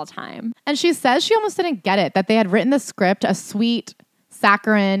shows of all time? And she says she almost didn't get it, that they had written the script, a sweet,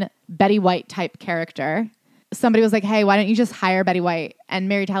 saccharine, Betty White type character. Somebody was like, hey, why don't you just hire Betty White? And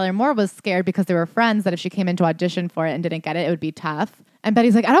Mary Tyler Moore was scared because they were friends that if she came in to audition for it and didn't get it, it would be tough. And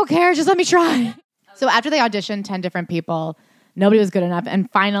Betty's like, I don't care, just let me try. So after they auditioned 10 different people, nobody was good enough.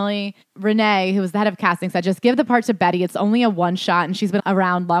 And finally, Renee, who was the head of casting, said, just give the part to Betty. It's only a one shot and she's been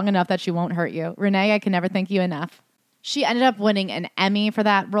around long enough that she won't hurt you. Renee, I can never thank you enough. She ended up winning an Emmy for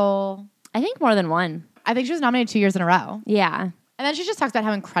that role. I think more than one. I think she was nominated 2 years in a row. Yeah. And then she just talks about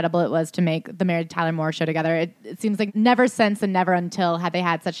how incredible it was to make the Mary Tyler Moore Show together. It seems like never since and never until had they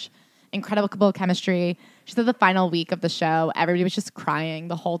had such incredible chemistry. She said the final week of the show, everybody was just crying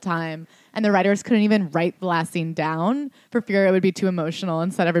the whole time. And the writers couldn't even write the last scene down for fear it would be too emotional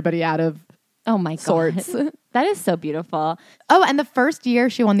and set everybody out of sorts. That is so beautiful. Oh, and the first year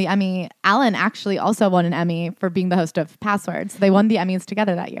she won the Emmy, Alan actually also won an Emmy for being the host of Password. So they won the Emmys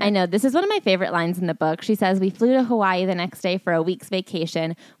together that year. I know. This is one of my favorite lines in the book. She says, we flew to Hawaii the next day for a week's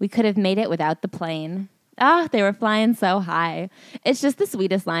vacation. We could have made it without the plane. Oh, they were flying so high. It's just the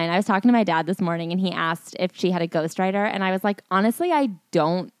sweetest line. I was talking to my dad this morning and he asked if she had a ghostwriter. And I was like, honestly, I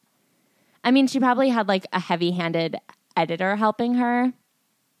don't. I mean, she probably had like a heavy-handed editor helping her.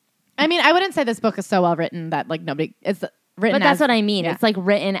 I mean, I wouldn't say this book is so well written that like nobody. It's written. But that's as, what I mean. Yeah. It's like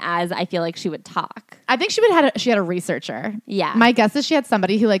written as I feel like she would talk. I think she had a researcher. Yeah. My guess is she had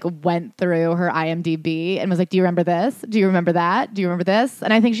somebody who like went through her IMDb and was like, "Do you remember this? Do you remember that? Do you remember this?"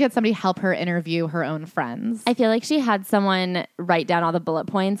 And I think she had somebody help her interview her own friends. I feel like she had someone write down all the bullet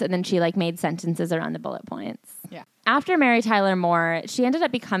points and then she like made sentences around the bullet points. Yeah. After Mary Tyler Moore, she ended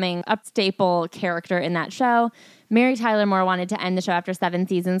up becoming a staple character in that show. Mary Tyler Moore wanted to end the show after 7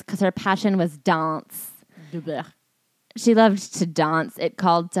 seasons because her passion was dance. She loved to dance, it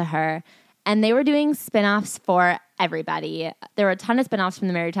called to her. And they were doing spinoffs for everybody. There were a ton of spinoffs from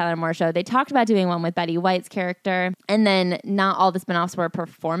the Mary Tyler Moore Show. They talked about doing one with Betty White's character, and then not all the spinoffs were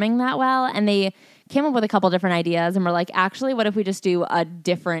performing that well. And they came up with a couple different ideas and were like, actually, what if we just do a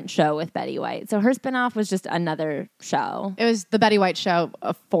different show with Betty White? So her spinoff was just another show. It was the Betty White Show,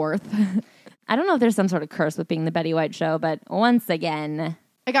 a fourth. I don't know if there's some sort of curse with being the Betty White Show, but once again,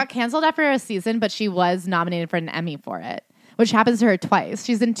 it got canceled after a season, but she was nominated for an Emmy for it, which happens to her twice.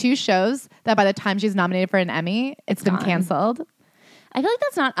 She's in 2 shows that by the time she's nominated for an Emmy, it's been canceled. I feel like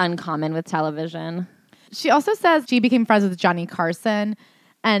that's not uncommon with television. She also says she became friends with Johnny Carson,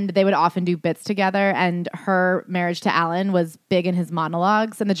 and they would often do bits together, and her marriage to Alan was big in his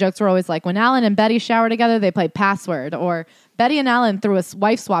monologues, and the jokes were always like, when Alan and Betty shower together, they play Password, or Betty and Alan threw a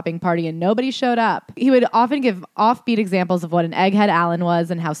wife-swapping party and nobody showed up. He would often give offbeat examples of what an egghead Alan was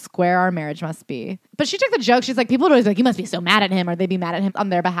and how square our marriage must be. But she took the joke. She's like, people would always be like, you must be so mad at him, or they'd be mad at him on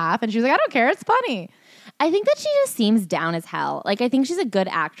their behalf. And she was like, I don't care. It's funny. I think that she just seems down as hell. Like, I think she's a good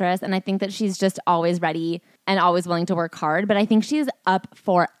actress, and I think that she's just always ready and always willing to work hard, but I think she's up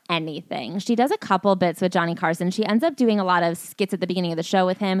for anything. She does a couple bits with Johnny Carson. She ends up doing a lot of skits at the beginning of the show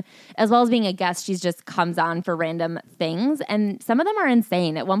with him, as well as being a guest. She just comes on for random things, and some of them are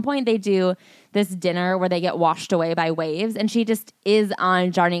insane. At one point, they do this dinner where they get washed away by waves, and she just is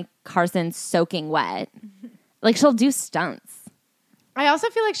on Johnny Carson soaking wet. Like, she'll do stunts. I also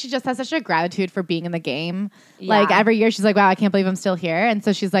feel like she just has such a gratitude for being in the game. Yeah. Like every year she's like, wow, I can't believe I'm still here. And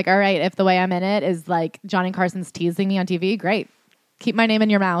so she's like, all right, if the way I'm in it is like Johnny Carson's teasing me on TV, great. Keep my name in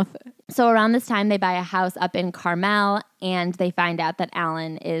your mouth. So around this time, they buy a house up in Carmel, and they find out that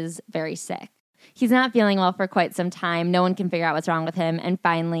Alan is very sick. He's not feeling well for quite some time. No one can figure out what's wrong with him. And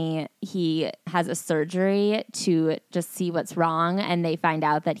finally, he has a surgery to just see what's wrong. And they find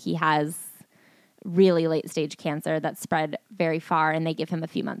out that he has really late-stage cancer that spread very far, and they give him a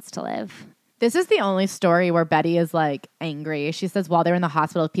few months to live. This is the only story where Betty is like angry. She says while they were in the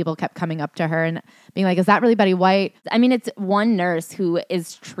hospital, people kept coming up to her and being like, is that really Betty White? I mean, it's one nurse who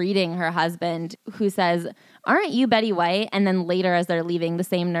is treating her husband who says, aren't you Betty White? And then later as they're leaving, the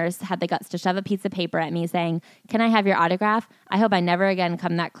same nurse had the guts to shove a piece of paper at me saying, can I have your autograph? I hope I never again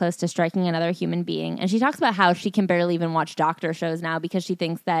come that close to striking another human being. And she talks about how she can barely even watch doctor shows now because she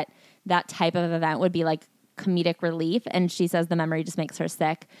thinks that that type of event would be like comedic relief, and she says the memory just makes her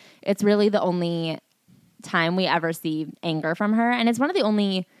sick. It's really the only time we ever see anger from her, and it's one of the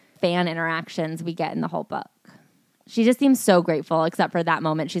only fan interactions we get in the whole book. She just seems so grateful, except for that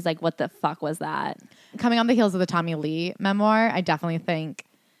moment. She's like, what the fuck was that? Coming on the heels of the Tommy Lee memoir, I definitely think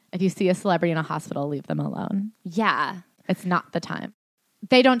if you see a celebrity in a hospital, leave them alone. Yeah. It's not the time.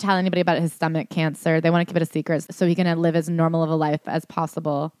 They don't tell anybody about his stomach cancer. They want to keep it a secret so he can live as normal of a life as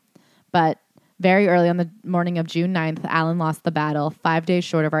possible. But very early on the morning of June 9th, Alan lost the battle 5 days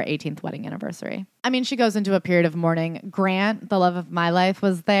short of our 18th wedding anniversary. I mean, she goes into a period of mourning. Grant, the love of my life,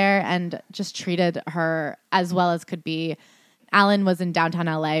 was there and just treated her as well as could be. Alan was in downtown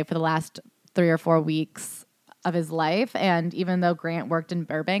LA for the last 3 or 4 weeks of his life. And even though Grant worked in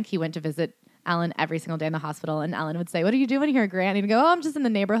Burbank, he went to visit Alan every single day in the hospital. And Alan would say, what are you doing here, Grant? And he'd go, oh, I'm just in the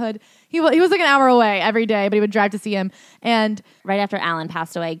neighborhood. He was like an hour away every day, but he would drive to see him. And right after Alan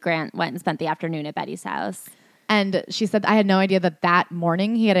passed away, Grant went and spent the afternoon at Betty's house. And she said, I had no idea that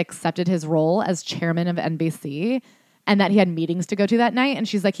morning he had accepted his role as chairman of NBC and that he had meetings to go to that night. And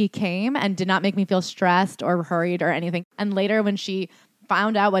she's like, he came and did not make me feel stressed or hurried or anything. And later when she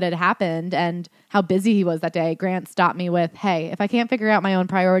found out what had happened and how busy he was that day, Grant stopped me with, hey, if I can't figure out my own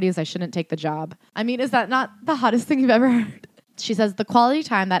priorities, I shouldn't take the job. I mean, is that not the hottest thing you've ever heard? She says, the quality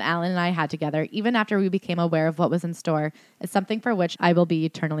time that Alan and I had together, even after we became aware of what was in store, is something for which I will be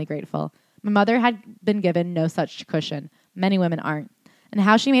eternally grateful. My mother had been given no such cushion. Many women aren't. And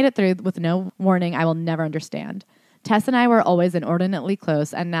how she made it through with no warning, I will never understand. Tess and I were always inordinately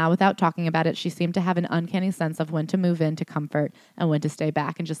close, and now, without talking about it, she seemed to have an uncanny sense of when to move into comfort and when to stay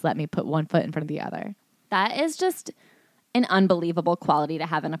back and just let me put one foot in front of the other. That is just an unbelievable quality to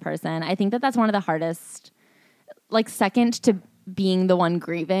have in a person. I think that that's one of the hardest, like second to being the one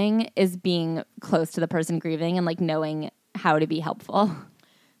grieving is being close to the person grieving and like knowing how to be helpful.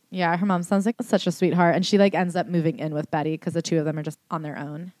 Yeah, her mom sounds like such a sweetheart, and she like ends up moving in with Betty because the two of them are just on their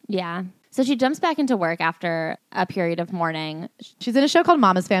own. Yeah. So she jumps back into work after a period of mourning. She's in a show called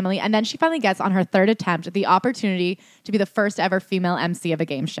Mama's Family, and then she finally gets on her third attempt the opportunity to be the first ever female MC of a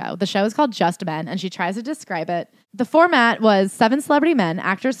game show. The show is called Just Men, and she tries to describe it. The format was 7 celebrity men,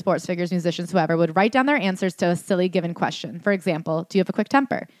 actors, sports figures, musicians, whoever, would write down their answers to a silly given question. For example, do you have a quick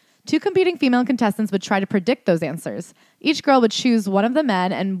temper? 2 competing female contestants would try to predict those answers. Each girl would choose one of the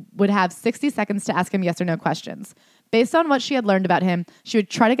men and would have 60 seconds to ask him yes or no questions. Based on what she had learned about him, she would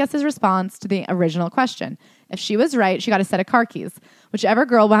try to guess his response to the original question. If she was right, she got a set of car keys. Whichever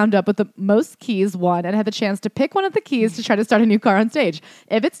girl wound up with the most keys won and had the chance to pick one of the keys to try to start a new car on stage.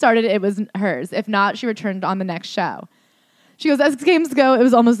 If it started, it was hers. If not, she returned on the next show. She goes, as games go, it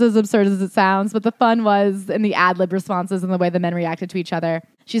was almost as absurd as it sounds, but the fun was in the ad-lib responses and the way the men reacted to each other.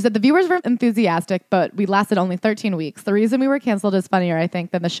 She said, the viewers were enthusiastic, but we lasted only 13 weeks. The reason we were canceled is funnier, I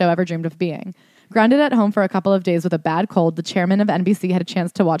think, than the show ever dreamed of being. Grounded at home for a couple of days with a bad cold, the chairman of NBC had a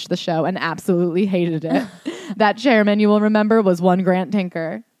chance to watch the show and absolutely hated it. That chairman, you will remember, was one Grant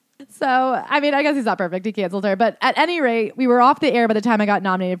Tinker. So, I mean, I guess he's not perfect. He canceled her. But at any rate, we were off the air by the time I got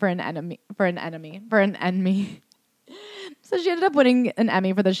nominated for an Emmy. So she ended up winning an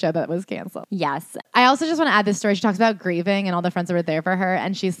Emmy for the show that was canceled. Yes. I also just want to add this story. She talks about grieving and all the friends that were there for her.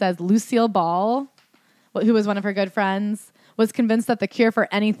 And she says Lucille Ball, who was one of her good friends, was convinced that the cure for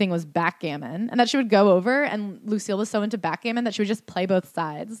anything was backgammon. And that she would go over, and Lucille was so into backgammon that she would just play both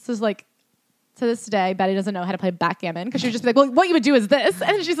sides. So it's like, to this day, Betty doesn't know how to play backgammon because she would just be like, well, what you would do is this.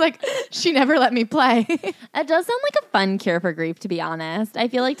 And she's like, she never let me play. It does sound like a fun cure for grief, to be honest. I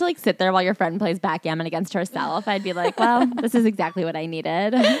feel like to like sit there while your friend plays backgammon against herself, I'd be like, well, this is exactly what I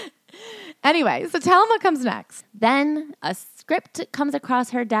needed. Anyway, so tell them what comes next. Then a script comes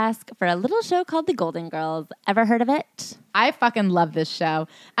across her desk for a little show called The Golden Girls. Ever heard of it? I fucking love this show.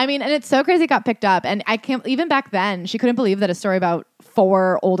 I mean, and it's so crazy it got picked up. And I can't, even back then, she couldn't believe that a story about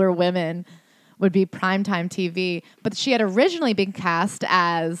 4 older women would be primetime TV. But she had originally been cast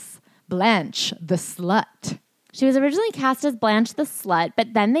as Blanche the Slut. She was originally cast as Blanche the Slut,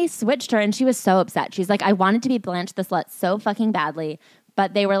 but then they switched her and she was so upset. She's like, I wanted to be Blanche the Slut so fucking badly,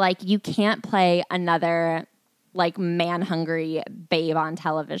 but they were like, you can't play another like man-hungry babe on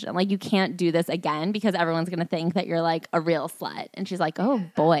television. Like, you can't do this again because everyone's going to think that you're like a real slut. And she's like, oh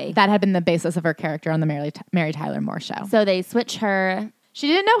boy. That had been the basis of her character on the Mary Tyler Moore Show. So they switch her. She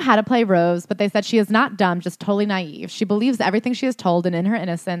didn't know how to play Rose, but they said she is not dumb, just totally naive. She believes everything she is told, and in her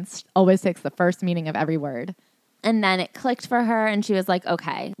innocence, always takes the first meaning of every word. And then it clicked for her, and she was like,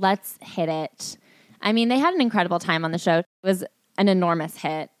 okay, let's hit it. I mean, they had an incredible time on the show. It was an enormous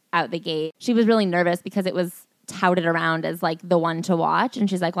hit out the gate. She was really nervous because it was touted around as like the one to watch. And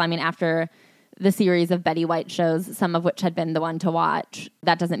she's like, well, I mean, after the series of Betty White shows, some of which had been the one to watch,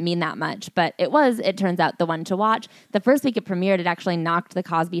 that doesn't mean that much. But it turns out, the one to watch. The first week it premiered, it actually knocked The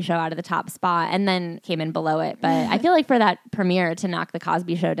Cosby Show out of the top spot and then came in below it. But I feel like for that premiere to knock The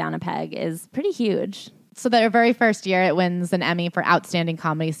Cosby Show down a peg is pretty huge. So their very first year, it wins an Emmy for Outstanding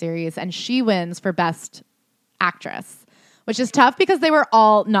Comedy Series, and she wins for Best Actress, which is tough because they were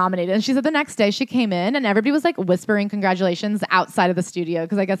all nominated. And she said the next day she came in and everybody was like whispering congratulations outside of the studio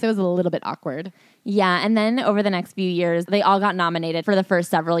because I guess it was a little bit awkward. Yeah, and then over the next few years, they all got nominated for the first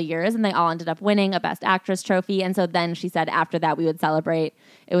several years, and they all ended up winning a Best Actress trophy. And so then she said after that we would celebrate.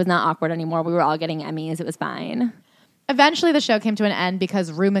 It was not awkward anymore. We were all getting Emmys. It was fine. Eventually, the show came to an end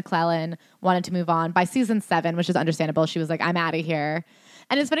because Rue McClellan wanted to move on. By season 7, which is understandable, she was like, I'm out of here.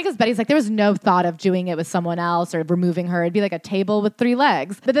 And it's funny because Betty's like, there was no thought of doing it with someone else or removing her. It'd be like a table with 3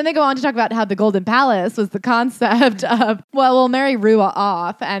 legs. But then they go on to talk about how the Golden Palace was the concept of, well, we'll marry Rue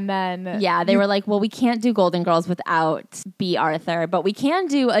off. And then... Yeah, they were like, well, we can't do Golden Girls without B. Arthur, but we can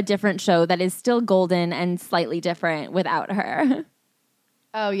do a different show that is still golden and slightly different without her.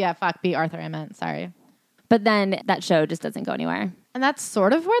 Oh, yeah, fuck B. Arthur, I meant. Sorry. But then that show just doesn't go anywhere. And that's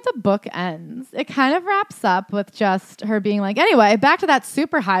sort of where the book ends. It kind of wraps up with just her being like, anyway, back to that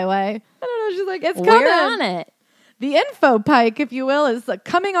superhighway. I don't know. She's like, it's coming. We're on it. The info pike, if you will, is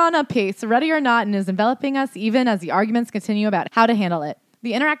coming on apace, ready or not, and is enveloping us even as the arguments continue about how to handle it.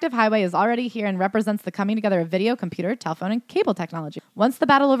 The interactive highway is already here and represents the coming together of video, computer, telephone, and cable technology. Once the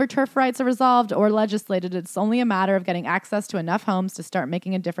battle over turf rights are resolved or legislated, it's only a matter of getting access to enough homes to start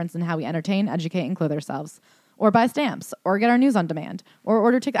making a difference in how we entertain, educate, and clothe ourselves. Or buy stamps, or get our news on demand, or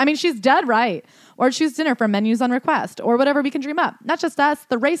order tickets. I mean, she's dead right. Or choose dinner from menus on request, or whatever we can dream up. Not just us.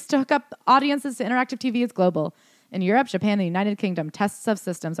 The race to hook up audiences to interactive TV is global. In Europe, Japan, and the United Kingdom, tests of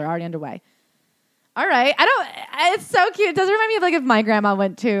systems are already underway. All right. It's so cute. It does remind me of like if my grandma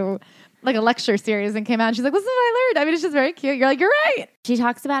went to like a lecture series and came out and she's like, this is what I learned. I mean, it's just very cute. You're like, you're right. She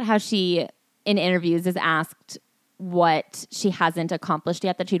talks about how she, in interviews, is asked what she hasn't accomplished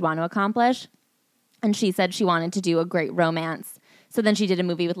yet that she'd want to accomplish. And she said she wanted to do a great romance. So then she did a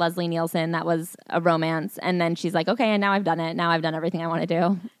movie with Leslie Nielsen that was a romance. And then she's like, okay, and now I've done it. Now I've done everything I want to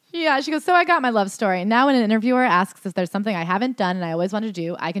do. Yeah, she goes, so I got my love story. Now when an interviewer asks if there's something I haven't done and I always want to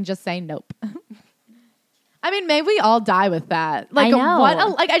do, I can just say nope. I mean, may we all die with that. Like, I know.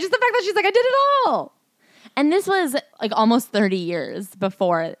 I just the fact that she's like, I did it all. And this was like almost 30 years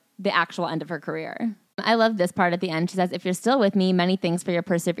before the actual end of her career. I love this part at the end. She says, if you're still with me, many thanks for your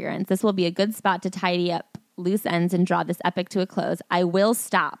perseverance. This will be a good spot to tidy up loose ends and draw this epic to a close. I will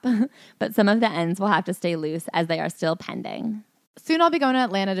stop, but some of the ends will have to stay loose as they are still pending. Soon I'll be going to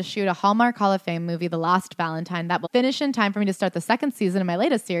Atlanta to shoot a Hallmark Hall of Fame movie, The Lost Valentine, that will finish in time for me to start the 2nd season of my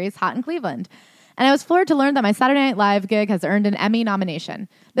latest series, Hot in Cleveland. And I was floored to learn that my Saturday Night Live gig has earned an Emmy nomination.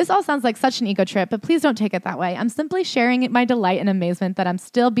 This all sounds like such an ego trip, but please don't take it that way. I'm simply sharing my delight and amazement that I'm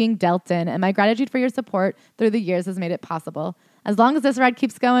still being dealt in, and my gratitude for your support through the years has made it possible. As long as this ride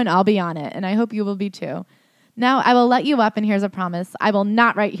keeps going, I'll be on it, and I hope you will be too. Now, I will let you up, and here's a promise. I will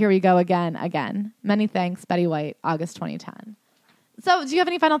not write Here We Go again. Many thanks, Betty White, August 2010. So, do you have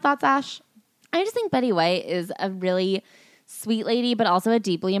any final thoughts, Ash? I just think Betty White is a really sweet lady, but also a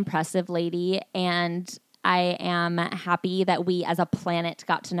deeply impressive lady. And I am happy that we as a planet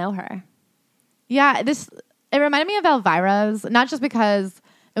got to know her. Yeah, it reminded me of Elvira's, not just because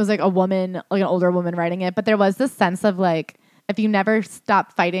it was like a woman, like an older woman writing it, but there was this sense of like, if you never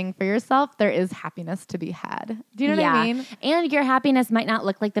stop fighting for yourself, there is happiness to be had. Do you know what I mean? And your happiness might not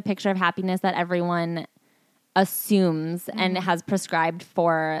look like the picture of happiness that everyone assumes and has prescribed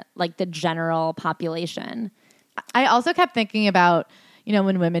for like the general population. I also kept thinking about,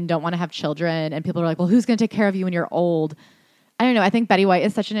 when women don't want to have children and people are like, well, who's going to take care of you when you're old? I don't know. I think Betty White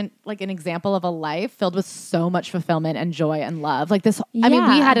is such an example of a life filled with so much fulfillment and joy and love. Like this, I mean,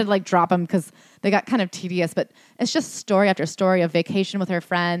 we had to like drop them because they got kind of tedious, but it's just story after story of vacation with her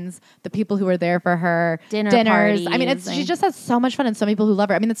friends, the people who were there for her, dinners. Parties, I mean, she just has so much fun and so many people who love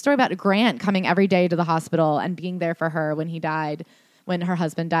her. I mean, the story about Grant coming every day to the hospital and being there for her when he died, when her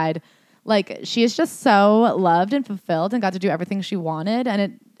husband died. Like she is just so loved and fulfilled and got to do everything she wanted.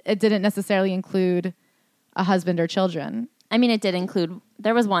 And it didn't necessarily include a husband or children. I mean, it did include,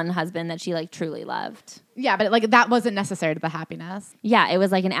 there was one husband that she like truly loved. Yeah, but like that wasn't necessary to the happiness. Yeah, it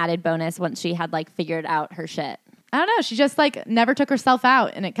was like an added bonus once she had like figured out her shit. I don't know. She just like never took herself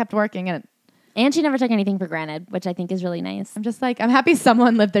out and it kept working. And she never took anything for granted, which I think is really nice. I'm just like, I'm happy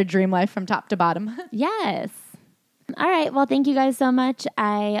someone lived their dream life from top to bottom. Yes. All right. Well, thank you guys so much.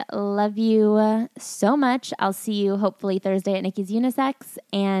 I love you so much. I'll see you hopefully Thursday at Nikki's Unisex.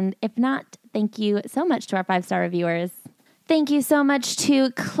 And if not, thank you so much to our 5-star reviewers. Thank you so much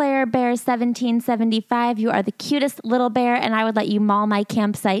to Claire Bear 1775. You are the cutest little bear, and I would let you maul my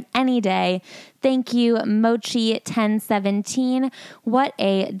campsite any day. Thank you, Mochi 1017. What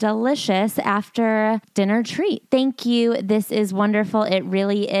a delicious after dinner treat. Thank you. This is wonderful. It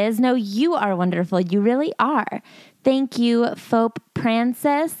really is. No, you are wonderful. You really are. Thank you, Pope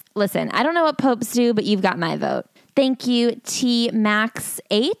Francis. Listen, I don't know what popes do, but you've got my vote. Thank you, T Max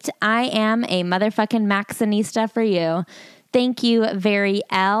 8. I am a motherfucking Maxinista for you. Thank you, Very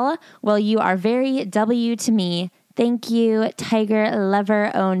L. Well, you are very W to me. Thank you, Tiger Lover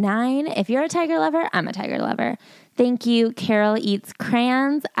 09. If you're a tiger lover, I'm a tiger lover. Thank you, Carol Eats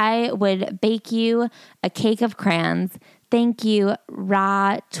Crayons. I would bake you a cake of crayons. Thank you,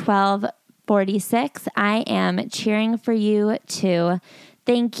 Ra 1246. I am cheering for you too.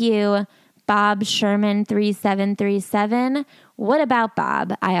 Thank you, Bob Sherman 3737. What about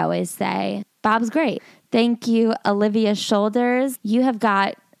Bob? I always say Bob's great. Thank you, Olivia Shoulders. You have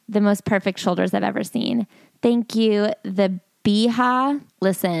got the most perfect shoulders I've ever seen. Thank you, the Beeha.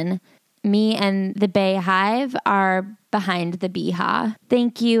 Listen, me and the Bay Hive are behind the Beeha.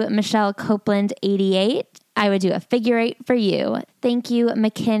 Thank you, Michelle Copeland 88. I would do a figure 8 for you. Thank you,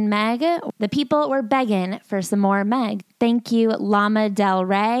 McKin Meg. The people were begging for some more Meg. Thank you, Llama Del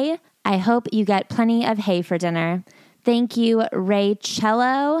Rey. I hope you get plenty of hay for dinner. Thank you, Ray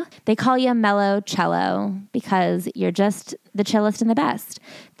Cello. They call you Mellow Cello because you're just the chillest and the best.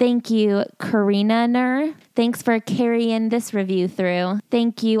 Thank you, Karina Ner. Thanks for carrying this review through.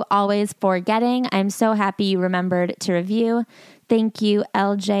 Thank you always for getting. I'm so happy you remembered to review. Thank you,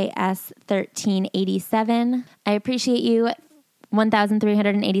 LJS 1387. I appreciate you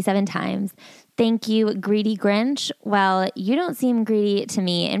 1,387 times. Thank you, Greedy Grinch. Well, you don't seem greedy to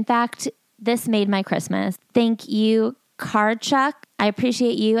me. In fact, this made my Christmas. Thank you, Car Chuck. I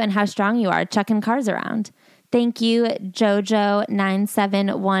appreciate you and how strong you are chucking cars around. Thank you,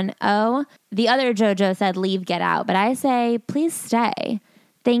 Jojo9710. The other Jojo said, leave, get out. But I say, please stay.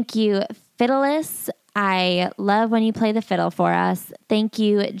 Thank you, Fiddleless. I love when you play the fiddle for us. Thank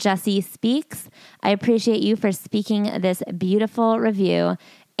you, Jessie Speaks. I appreciate you for speaking this beautiful review.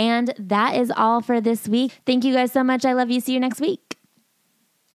 And that is all for this week. Thank you guys so much. I love you. See you next week.